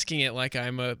you're asking it like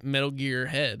I'm a Metal Gear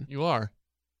head. You are.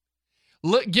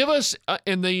 Give us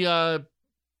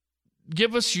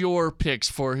give us your picks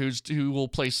for who will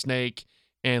play Snake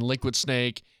and Liquid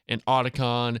Snake and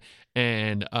Otacon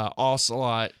and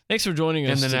Ocelot. Thanks for joining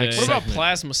us And the today. next What about segment.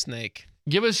 Plasma Snake?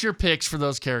 Give us your picks for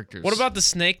those characters. What about the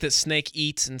snake that Snake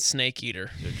eats in Snake Eater?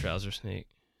 Your trouser snake?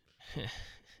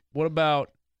 What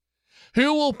about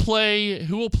who will play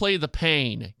the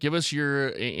pain? Give us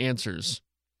your answers.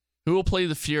 Who will play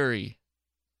the Fury?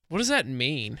 What does that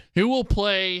mean? Who will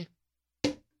play?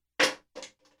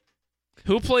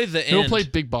 Who will play the end? Who will play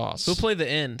Big Boss? Who will play the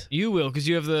end? You will, because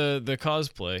you have the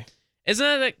cosplay.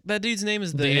 Isn't that dude's name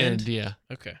is the end? Yeah.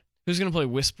 Okay. Who's gonna play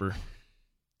Whisper?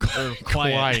 Or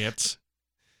Quiet.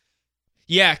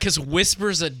 Yeah, because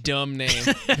Whisper's a dumb name.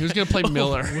 Who's gonna play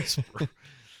Miller?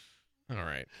 All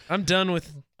right. I'm done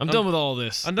with all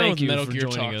this. I'm done Thank with you Metal for Gear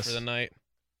joining talk us. for the night.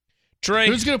 Trey,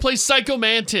 Who's gonna play Psycho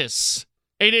Mantis?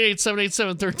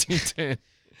 888-787-1310.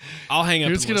 I'll hang up.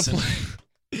 Who's and gonna listen.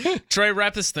 play? Trey,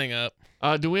 wrap this thing up.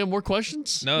 Do we have more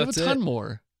questions? No, we have that's a ton it.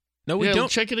 more. No, we Yeah, don't.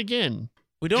 check it again.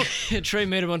 We don't. Trey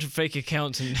made a bunch of fake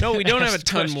accounts and No, we don't have a asked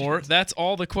ton questions. more. That's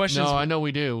all the questions. No, I know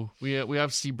we do. We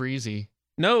have Sea Breezy.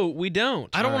 No, we don't.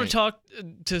 I don't All want to talk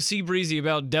to Sea Breezy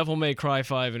about Devil May Cry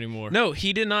 5 anymore. No,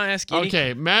 he did not ask any.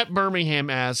 Okay, Matt Birmingham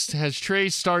asked, has Trey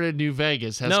started New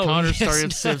Vegas? Has No, Connor he has started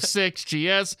not. Civ 6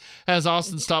 GS? Has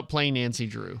Austin stopped playing Nancy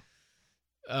Drew?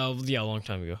 Yeah, a long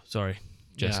time ago. Sorry,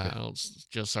 Jessica.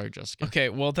 Yeah, sorry, Jessica. Okay,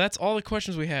 well, that's all the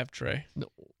questions we have, Trey.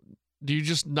 Do you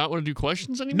just not want to do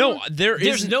questions anymore? No,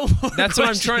 there's no more That's what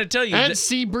I'm questions. trying to tell you. And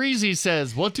Sea Breezy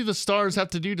says, what do the Stars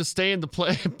have to do to stay in the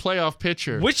playoff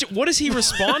picture? What is he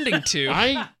responding to?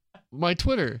 My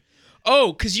Twitter.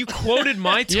 Oh, because you quoted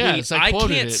my tweet. Yes, I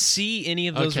quoted can't it. see any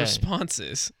of those Okay.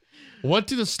 responses. What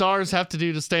do the Stars have to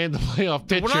do to stay in the playoff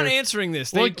picture? We're not answering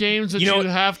this. What games would you know you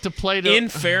have to play to... In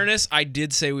fairness, I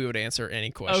did say we would answer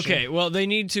any question. Okay, well, they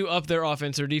need to up their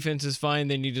offense. Their defense is fine.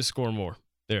 They need to score more.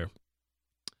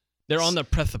 They're on the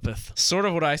precipice. Sort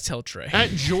of what I tell Trey. At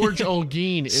George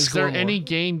Olguin, is Score there more. any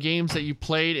games that you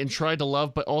played and tried to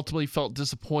love but ultimately felt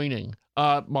disappointing?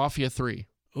 Mafia 3.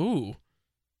 Ooh.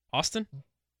 Austin?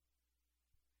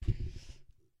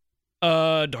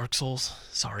 Dark Souls.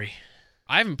 Sorry.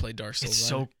 I haven't played Dark Souls. It's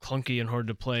so clunky and hard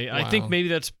to play. Wow. I think maybe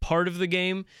that's part of the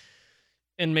game,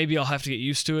 and maybe I'll have to get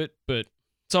used to it, but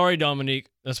sorry, Dominique.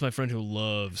 That's my friend who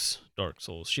loves Dark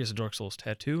Souls. She has a Dark Souls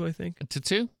tattoo, I think.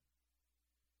 Tatoo?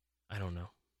 I don't know.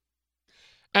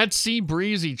 At Sea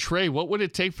Breezy, Trey, what would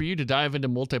it take for you to dive into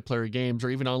multiplayer games or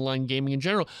even online gaming in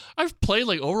general? I've played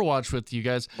like Overwatch with you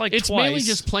guys. Like it's mainly twice.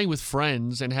 just playing with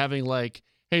friends and having like,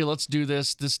 hey, let's do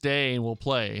this day and we'll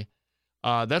play.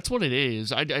 That's what it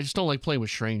is. I just don't like playing with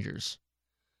strangers.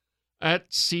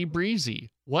 At Sea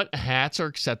Breezy, what hats are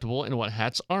acceptable and what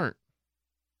hats aren't?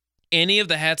 Any of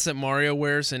the hats that Mario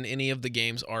wears in any of the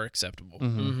games are acceptable.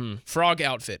 Mm-hmm. Frog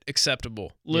outfit,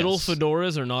 acceptable. Little Yes.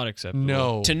 fedoras are not acceptable.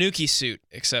 No. Tanuki suit,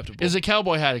 acceptable. Is a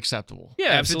cowboy hat acceptable? Yeah,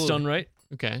 Absolutely. if it's done right.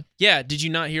 Okay. Yeah, did you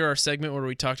not hear our segment where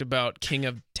we talked about King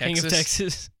of Texas? King of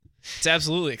Texas. It's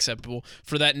absolutely acceptable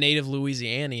for that native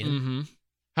Louisianian. Mm-hmm.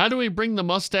 How do we bring the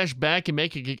mustache back and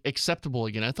make it acceptable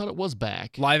again? I thought it was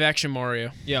back. Live action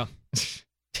Mario. Yeah.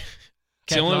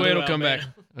 It's the only way it'll come back.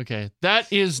 Okay.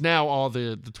 That is now all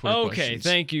the Twitter Okay, questions.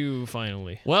 thank you,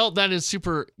 finally. Well, that is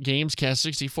Super Gamescast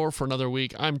 64 for another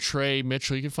week. I'm Trey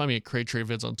Mitchell. You can find me at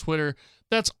CrayTreyVids on Twitter.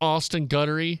 That's Austin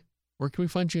Guttery. Where can we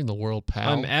find you in the world,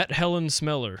 pal? I'm at Helen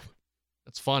Smeller.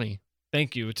 That's funny.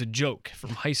 Thank you. It's a joke from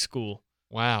high school.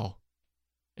 Wow.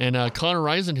 And Connor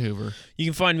Reisenhoover. You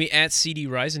can find me at CD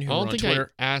Reisenhuber I don't on think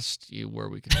Twitter. I asked you where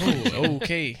we could. Oh,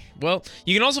 okay. Well,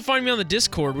 you can also find me on the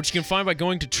Discord, which you can find by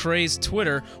going to Trey's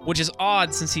Twitter, which is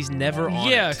odd since he's never on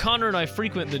Yeah, it. Connor and I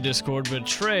frequent the Discord, but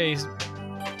Trey is I'll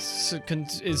be on one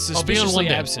suspiciously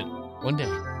day. absent. One day.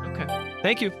 Okay.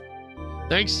 Thank you.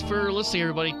 Thanks for listening,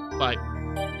 everybody. Bye.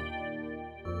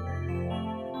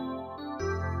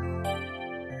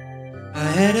 I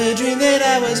had a dream that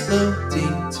I was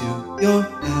floating to your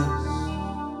house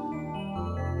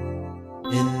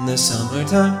in the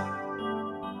summertime.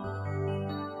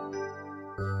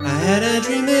 I had a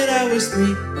dream that I was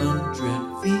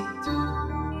 300 feet tall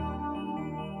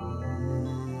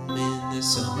in the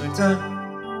summertime.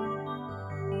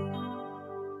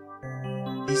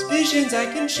 These visions, I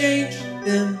can change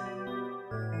them,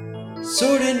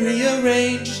 sort and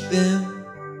rearrange them.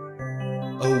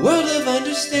 A world of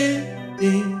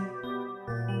understanding,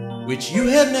 which you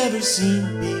have never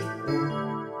seen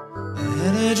before. I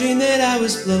had a dream that I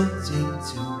was floating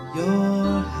to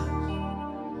your house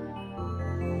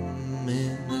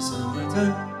in the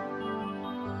summertime.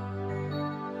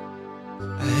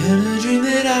 I had a dream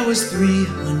that I was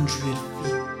 300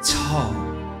 feet tall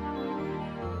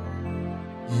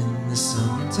in the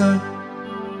summertime.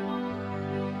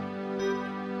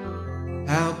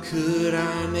 How could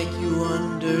I make you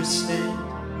understand?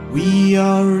 We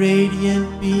are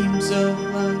radiant beams of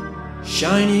light,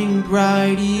 shining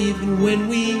bright even when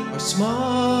we are small.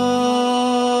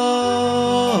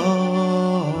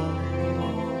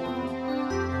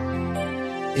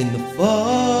 In the fall.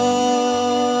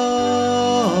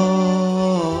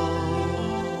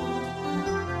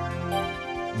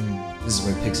 This is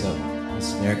where it picks up. The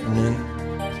snare coming in.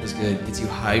 Feels good. Gets you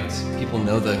hyped. People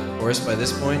know the chorus by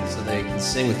this point, so they can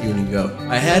sing with you when you go.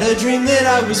 I had a dream that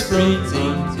I was floating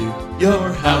to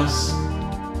your house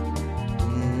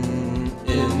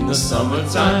in the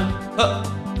summertime. Huh.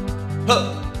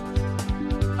 Huh.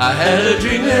 I had a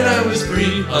dream that I was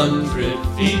 300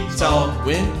 feet tall.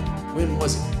 When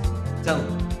was it? Tell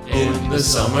me. In the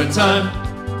summertime.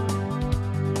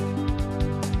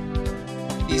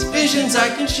 These visions, I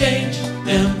can change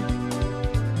them,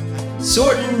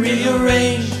 sort and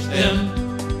rearrange them.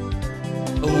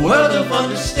 A world of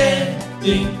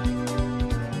understanding,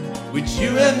 which you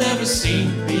have never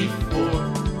seen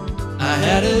before. I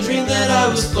had a dream that I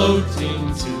was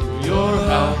floating to your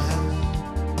house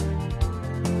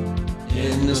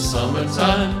in the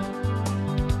summertime.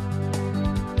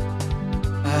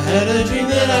 I had a dream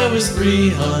that I was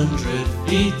 300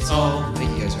 feet tall. I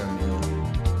think you guys are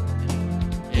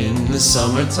in the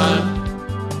summertime.